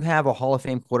like when you have a Hall of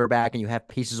Fame quarterback and you have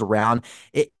pieces around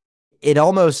it, it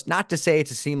almost not to say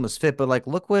it's a seamless fit, but like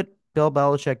look what Bill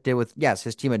Belichick did with yes,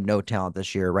 his team had no talent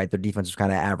this year, right? Their defense was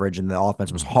kind of average and the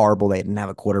offense was Mhm. horrible. They didn't have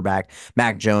a quarterback.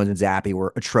 Mac Jones and Zappy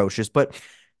were atrocious, but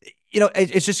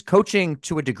it's just coaching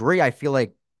to a degree. I feel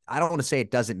like I don't want to say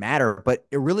it doesn't matter, but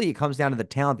it comes down to the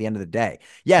talent at the end of the day.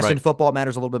 Yes, in Right. football it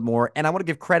matters a little bit more. And I want to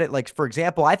give credit, like, for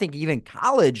example, I think even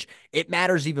college, it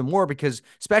matters even more because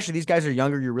especially these guys are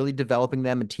younger, you're really developing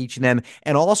them and teaching them.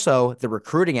 And also the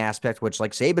recruiting aspect, which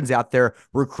like Saban's out there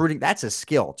recruiting, that's a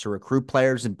skill to recruit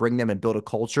players and bring them and build a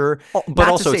culture. But Not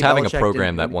to also, it's say having a Belichick didn't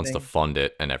program do that wants to anything. fund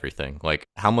it and everything. Like,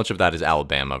 how much of that is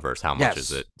Alabama versus how much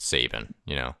is Yes. it Saban?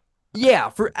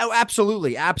 Yeah,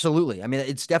 absolutely, absolutely. I mean,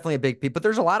 it's definitely a big piece, but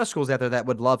there's a lot of schools out there that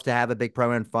would love to have a big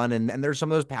program fund, and there's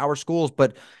some of those power schools.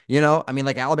 But I mean,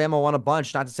 like Alabama won a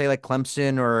bunch. Not to say like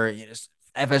Clemson or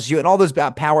FSU and all those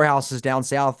powerhouses down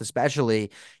south, especially.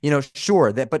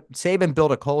 Sure that, but Saban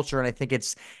built a culture, and I think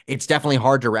it's definitely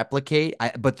hard to replicate.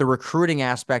 But the recruiting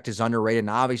aspect is underrated, and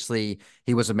obviously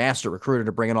he was a master recruiter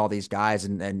to bring in all these guys,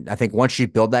 and I think once you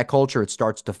build that culture, it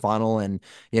starts to funnel and.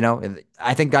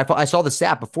 I think I saw the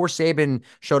stat before Saban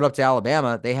showed up to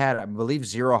Alabama. They had, I believe,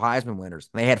 zero Heisman winners.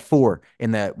 They had four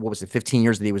in the what was it, 15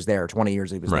 years that he was there, 20 years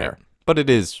that he was Right. there. But it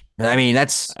is, I mean,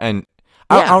 that's and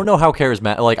I yeah. don't know how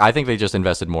charismatic. Like, I think they just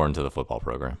invested more into the football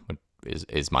program.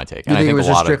 Is my take, You and I think it think a was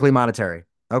just lot of. strictly monetary?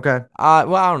 Okay.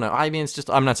 Well, I don't know. I mean, it's just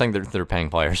I'm not saying they're paying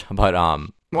players, but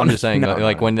Well, I'm just saying no,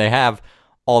 like no. when they have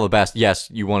all the best. Yes,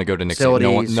 you want to go to Nick Saban.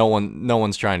 Facilities, No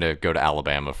one's trying to go to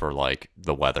Alabama for like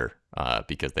the weather,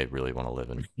 because they really want to live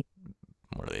in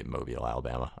where are they, Mobile,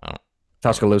 Alabama. I don't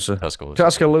can't remember. Tuscaloosa, Tuscaloosa. Yeah,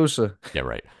 Tuscaloosa. yeah,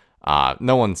 right.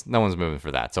 No one's moving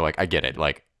for that. So like I get it.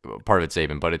 Like part of it's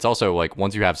Saban, but it's also like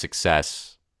once you have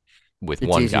success with It's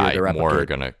one easier guy, to more are replicate.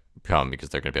 gonna come because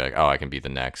they're gonna be like, oh, I can be the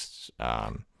next.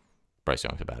 Bryce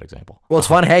Young's a bad example. Well, it's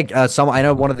fun. Hey, I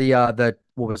know one of the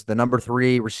what was the number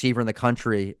three receiver in the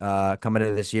country coming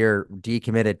into this year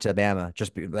decommitted to Bama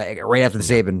just like, right after the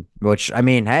Yeah. Saban. Which I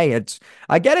mean, hey,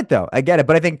 I get it though, I get it,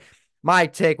 but I think my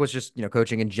take was just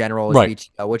coaching in general is Right.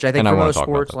 BTO, which I think And I for want to most talk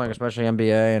about sports, that, like but especially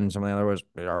NBA and some of the other ones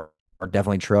are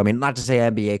definitely true. I mean, not to say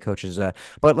NBA coaches,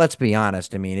 but let's be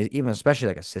honest. I mean, even especially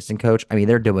like assistant coach. I mean,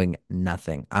 they're doing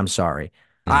nothing. I'm sorry.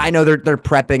 I mhm. know they're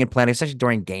prepping and planning, especially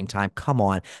during game time. Come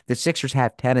on, the Sixers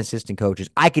have 10 assistant coaches.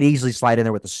 I could easily slide in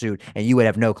there with a suit, and you would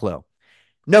have no clue.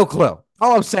 No clue.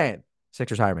 All I'm saying,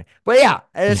 Sixers hire me. But yeah,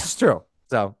 this Yeah. is true.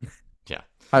 So Yeah.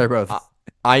 either Uh, both.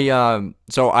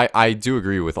 so I do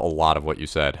agree with a lot of what you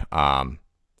said.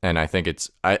 And I think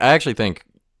I actually think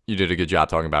you did a good job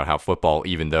talking about how football,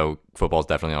 even though football is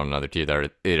definitely on another tier there,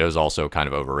 it is also kind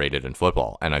of overrated in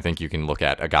football. And I think you can look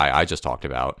at a guy I just talked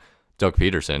about, Doug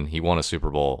Peterson. He won a Super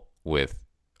Bowl with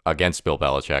against Bill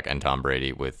Belichick and Tom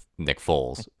Brady with Nick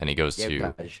Foles, and he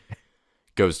Yeah, gosh.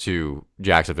 goes to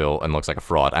Jacksonville and looks like a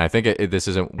fraud. And I think this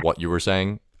isn't what you were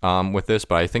saying with this,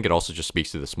 but I think it also just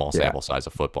speaks to the small Yeah. sample size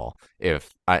of football.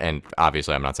 And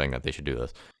obviously I'm not saying that they should do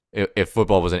this. If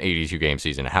football was an 82 game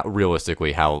season,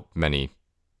 realistically, how many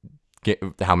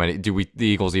do the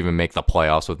Eagles even make the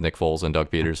playoffs with Nick Foles and Doug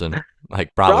Peterson?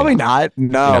 Like probably Probably not.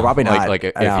 not. No, probably not. Like I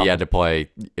if he know. had to play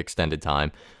extended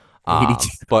time. 82.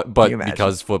 Can you But imagine?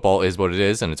 because football is what it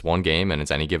is, and it's one game, and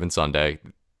it's any given Sunday,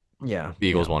 Yeah. the Yeah.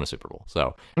 Eagles won a Super Bowl.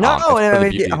 So No, it's I for the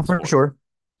mean, beauty of yeah, the for sport. sure.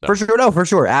 For So sure. No, for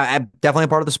sure. I'm definitely a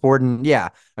part of the sport. And yeah,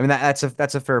 I mean, that's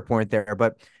a fair point there.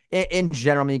 But in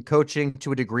general, I mean, coaching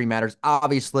to a degree matters.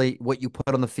 Obviously, what you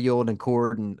put on the field and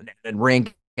court and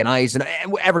rink and ice and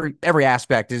every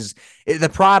aspect is the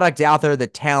product out there. The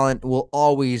talent will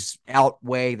always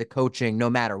outweigh the coaching no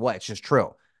matter what. It's just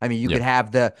true. I mean, yeah,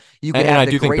 you could and have I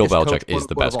the do think Bill greatest Belichick coach, quote is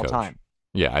the unquote, of best all coach. time.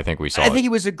 Yeah, I think we I saw it. think he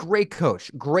was a great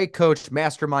coach,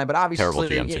 mastermind. But Terrible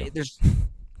obviously, GM too.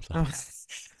 So,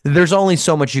 there's only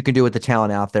so much you can do with the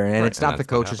talent out there, and right, it's and not the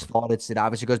that's what coach's happened. fault. It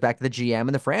obviously goes back to the GM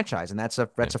and the franchise, and Yeah.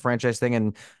 that's a franchise thing.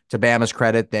 And to Bama's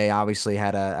credit, they obviously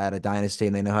had a dynasty,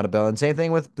 and they know how to build. And same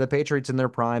thing with the Patriots in their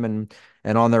prime and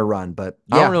on their run. But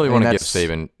I don't yeah, really I mean want to give that's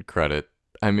Saban credit.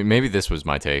 I mean, maybe this was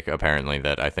my take. Apparently,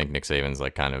 that I think Nick Saban's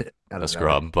like kind of I a don't know.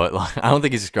 scrub, but like, I don't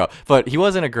think he's a scrub. But he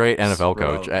wasn't a great NFL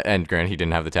coach, Scrub. and granted, he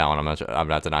didn't have the talent. I'm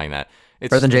not denying that. It's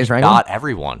Better just than that James he Franklin. got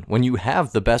everyone. When you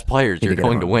have the best players, He you're did get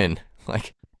going to everyone. win.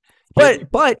 Like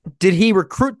But did he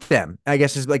recruit them? I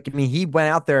guess is like I mean he went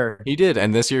out there. he did,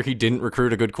 and this year he didn't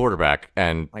recruit a good quarterback,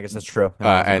 I guess that's true.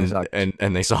 And they sucked.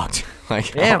 and they sucked.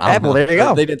 Like Yeah, I don't well, know, there you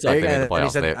go. they did There suck. you They go. made the And he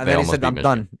playoffs. said, and They then he almost said, beat "I'm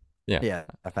Michigan. done." Yeah. Yeah,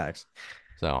 facts.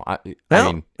 So I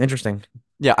Well, mean, interesting.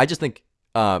 yeah, I just think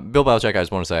Bill Belichick. I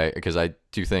just want to say because I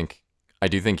do think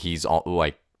he's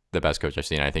like the best coach I've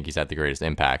seen. I think he's had the greatest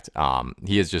impact.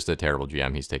 He is just a terrible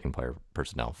GM. He's taken player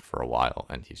personnel for a while,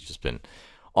 and he's just been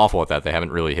awful at that. They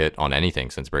haven't really hit on anything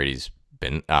since Brady's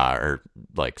been or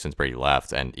like since Brady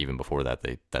left, and even before that,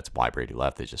 that's why Brady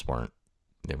left.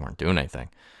 They weren't doing anything.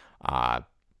 Uh,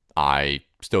 I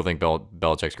still think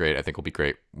Belichick's great. I think he'll be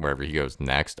great wherever he goes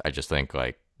next. I just think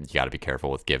like you got to be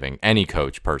careful with giving any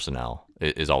coach personnel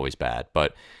is always bad.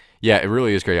 But yeah, it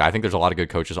really is great. I think there's a lot of good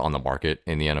coaches on the market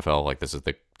in the NFL. Like this is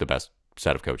the best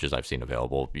set of coaches I've seen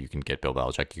available. You can get Bill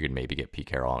Belichick. You can maybe get Pete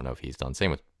Carroll. I don't know if he's done.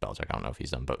 Same with Belichick. I don't know if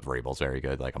he's done, but Vrabel's very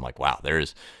good. Like I'm like, wow,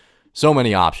 there's so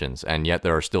many options, and yet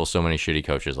there are still so many shitty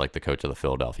coaches like the coach of the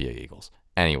Philadelphia Eagles.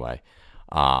 Anyway,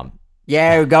 um,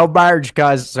 Yeah, go Birds,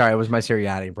 cuz sorry, it was my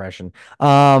Sirianni impression.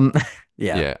 Um,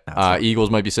 yeah, yeah, that's fine. Eagles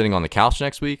might be sitting on the couch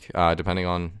next week, depending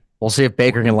on We'll see if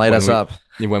Baker can light when us up.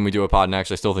 we do a pod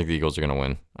next. I still think the Eagles are going to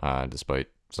win, despite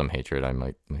some hatred I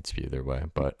might spew their way.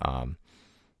 But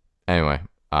anyway,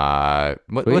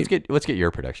 Sweet. let's get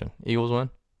your prediction. Eagles win.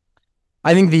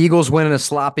 I think the Eagles win in a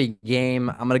sloppy game.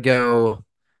 I'm gonna go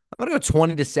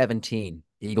 20-17.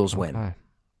 Eagles win. Okay,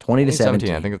 20 to 2017.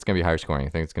 I 17. think it's going to be higher scoring. I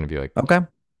think it's going to be like Okay.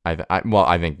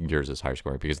 I think yours is higher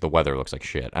scoring because the weather looks like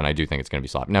shit, and I do think it's going to be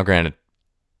sloppy. Now, granted,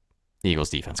 Eagles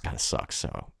defense kind of sucks,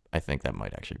 so I think that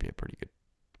might actually be a pretty good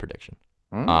prediction.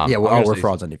 Yeah, I'm well, gonna we're say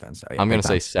frauds on defense. So yeah, I'm big gonna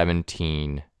say time.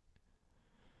 17.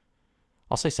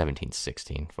 I'll say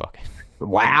 17-16. Fuck.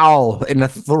 Wow, in a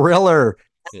thriller.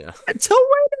 Yeah. It's a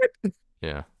win.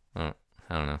 Yeah. I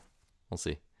don't know. We'll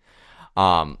see.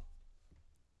 Um.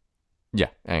 Yeah.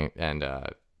 And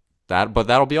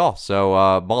that'll be all. So,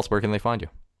 Maltz, where can they find you?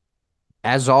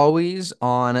 As always,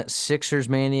 on Sixers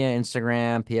Mania,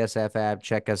 Instagram, PSF app,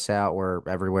 check us out. We're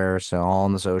everywhere. So all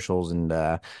on the socials. And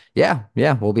yeah,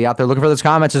 we'll be out there looking for those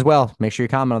comments as well. Make sure you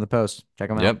comment on the post. Check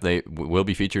them out. Yep, they will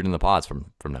be featured in the pods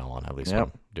from now on. At least when Yep.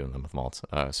 I'm doing them with Maltz.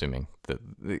 Assuming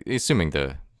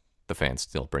the fans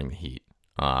still bring the heat.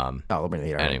 Oh, we'll bring the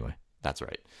heat. All right. Anyway, that's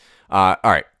right. All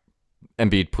right.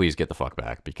 Embiid, please get the fuck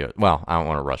back because, well, I don't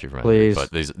want to rush you from Embiid, Please.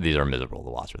 but these are miserable to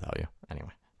watch without you. Anyway,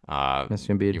 Miss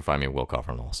you, you Embiid. can find me Will Kofron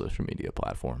on all social media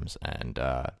platforms, and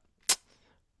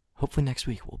hopefully next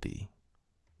week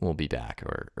we'll be back,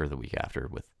 or the week after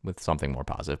with something more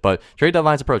positive. But trade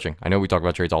deadline's approaching. I know we talk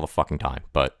about trades all the fucking time,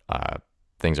 but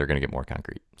things are going to get more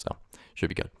concrete. So should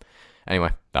be good.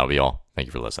 Anyway, that'll be all. Thank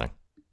you for listening.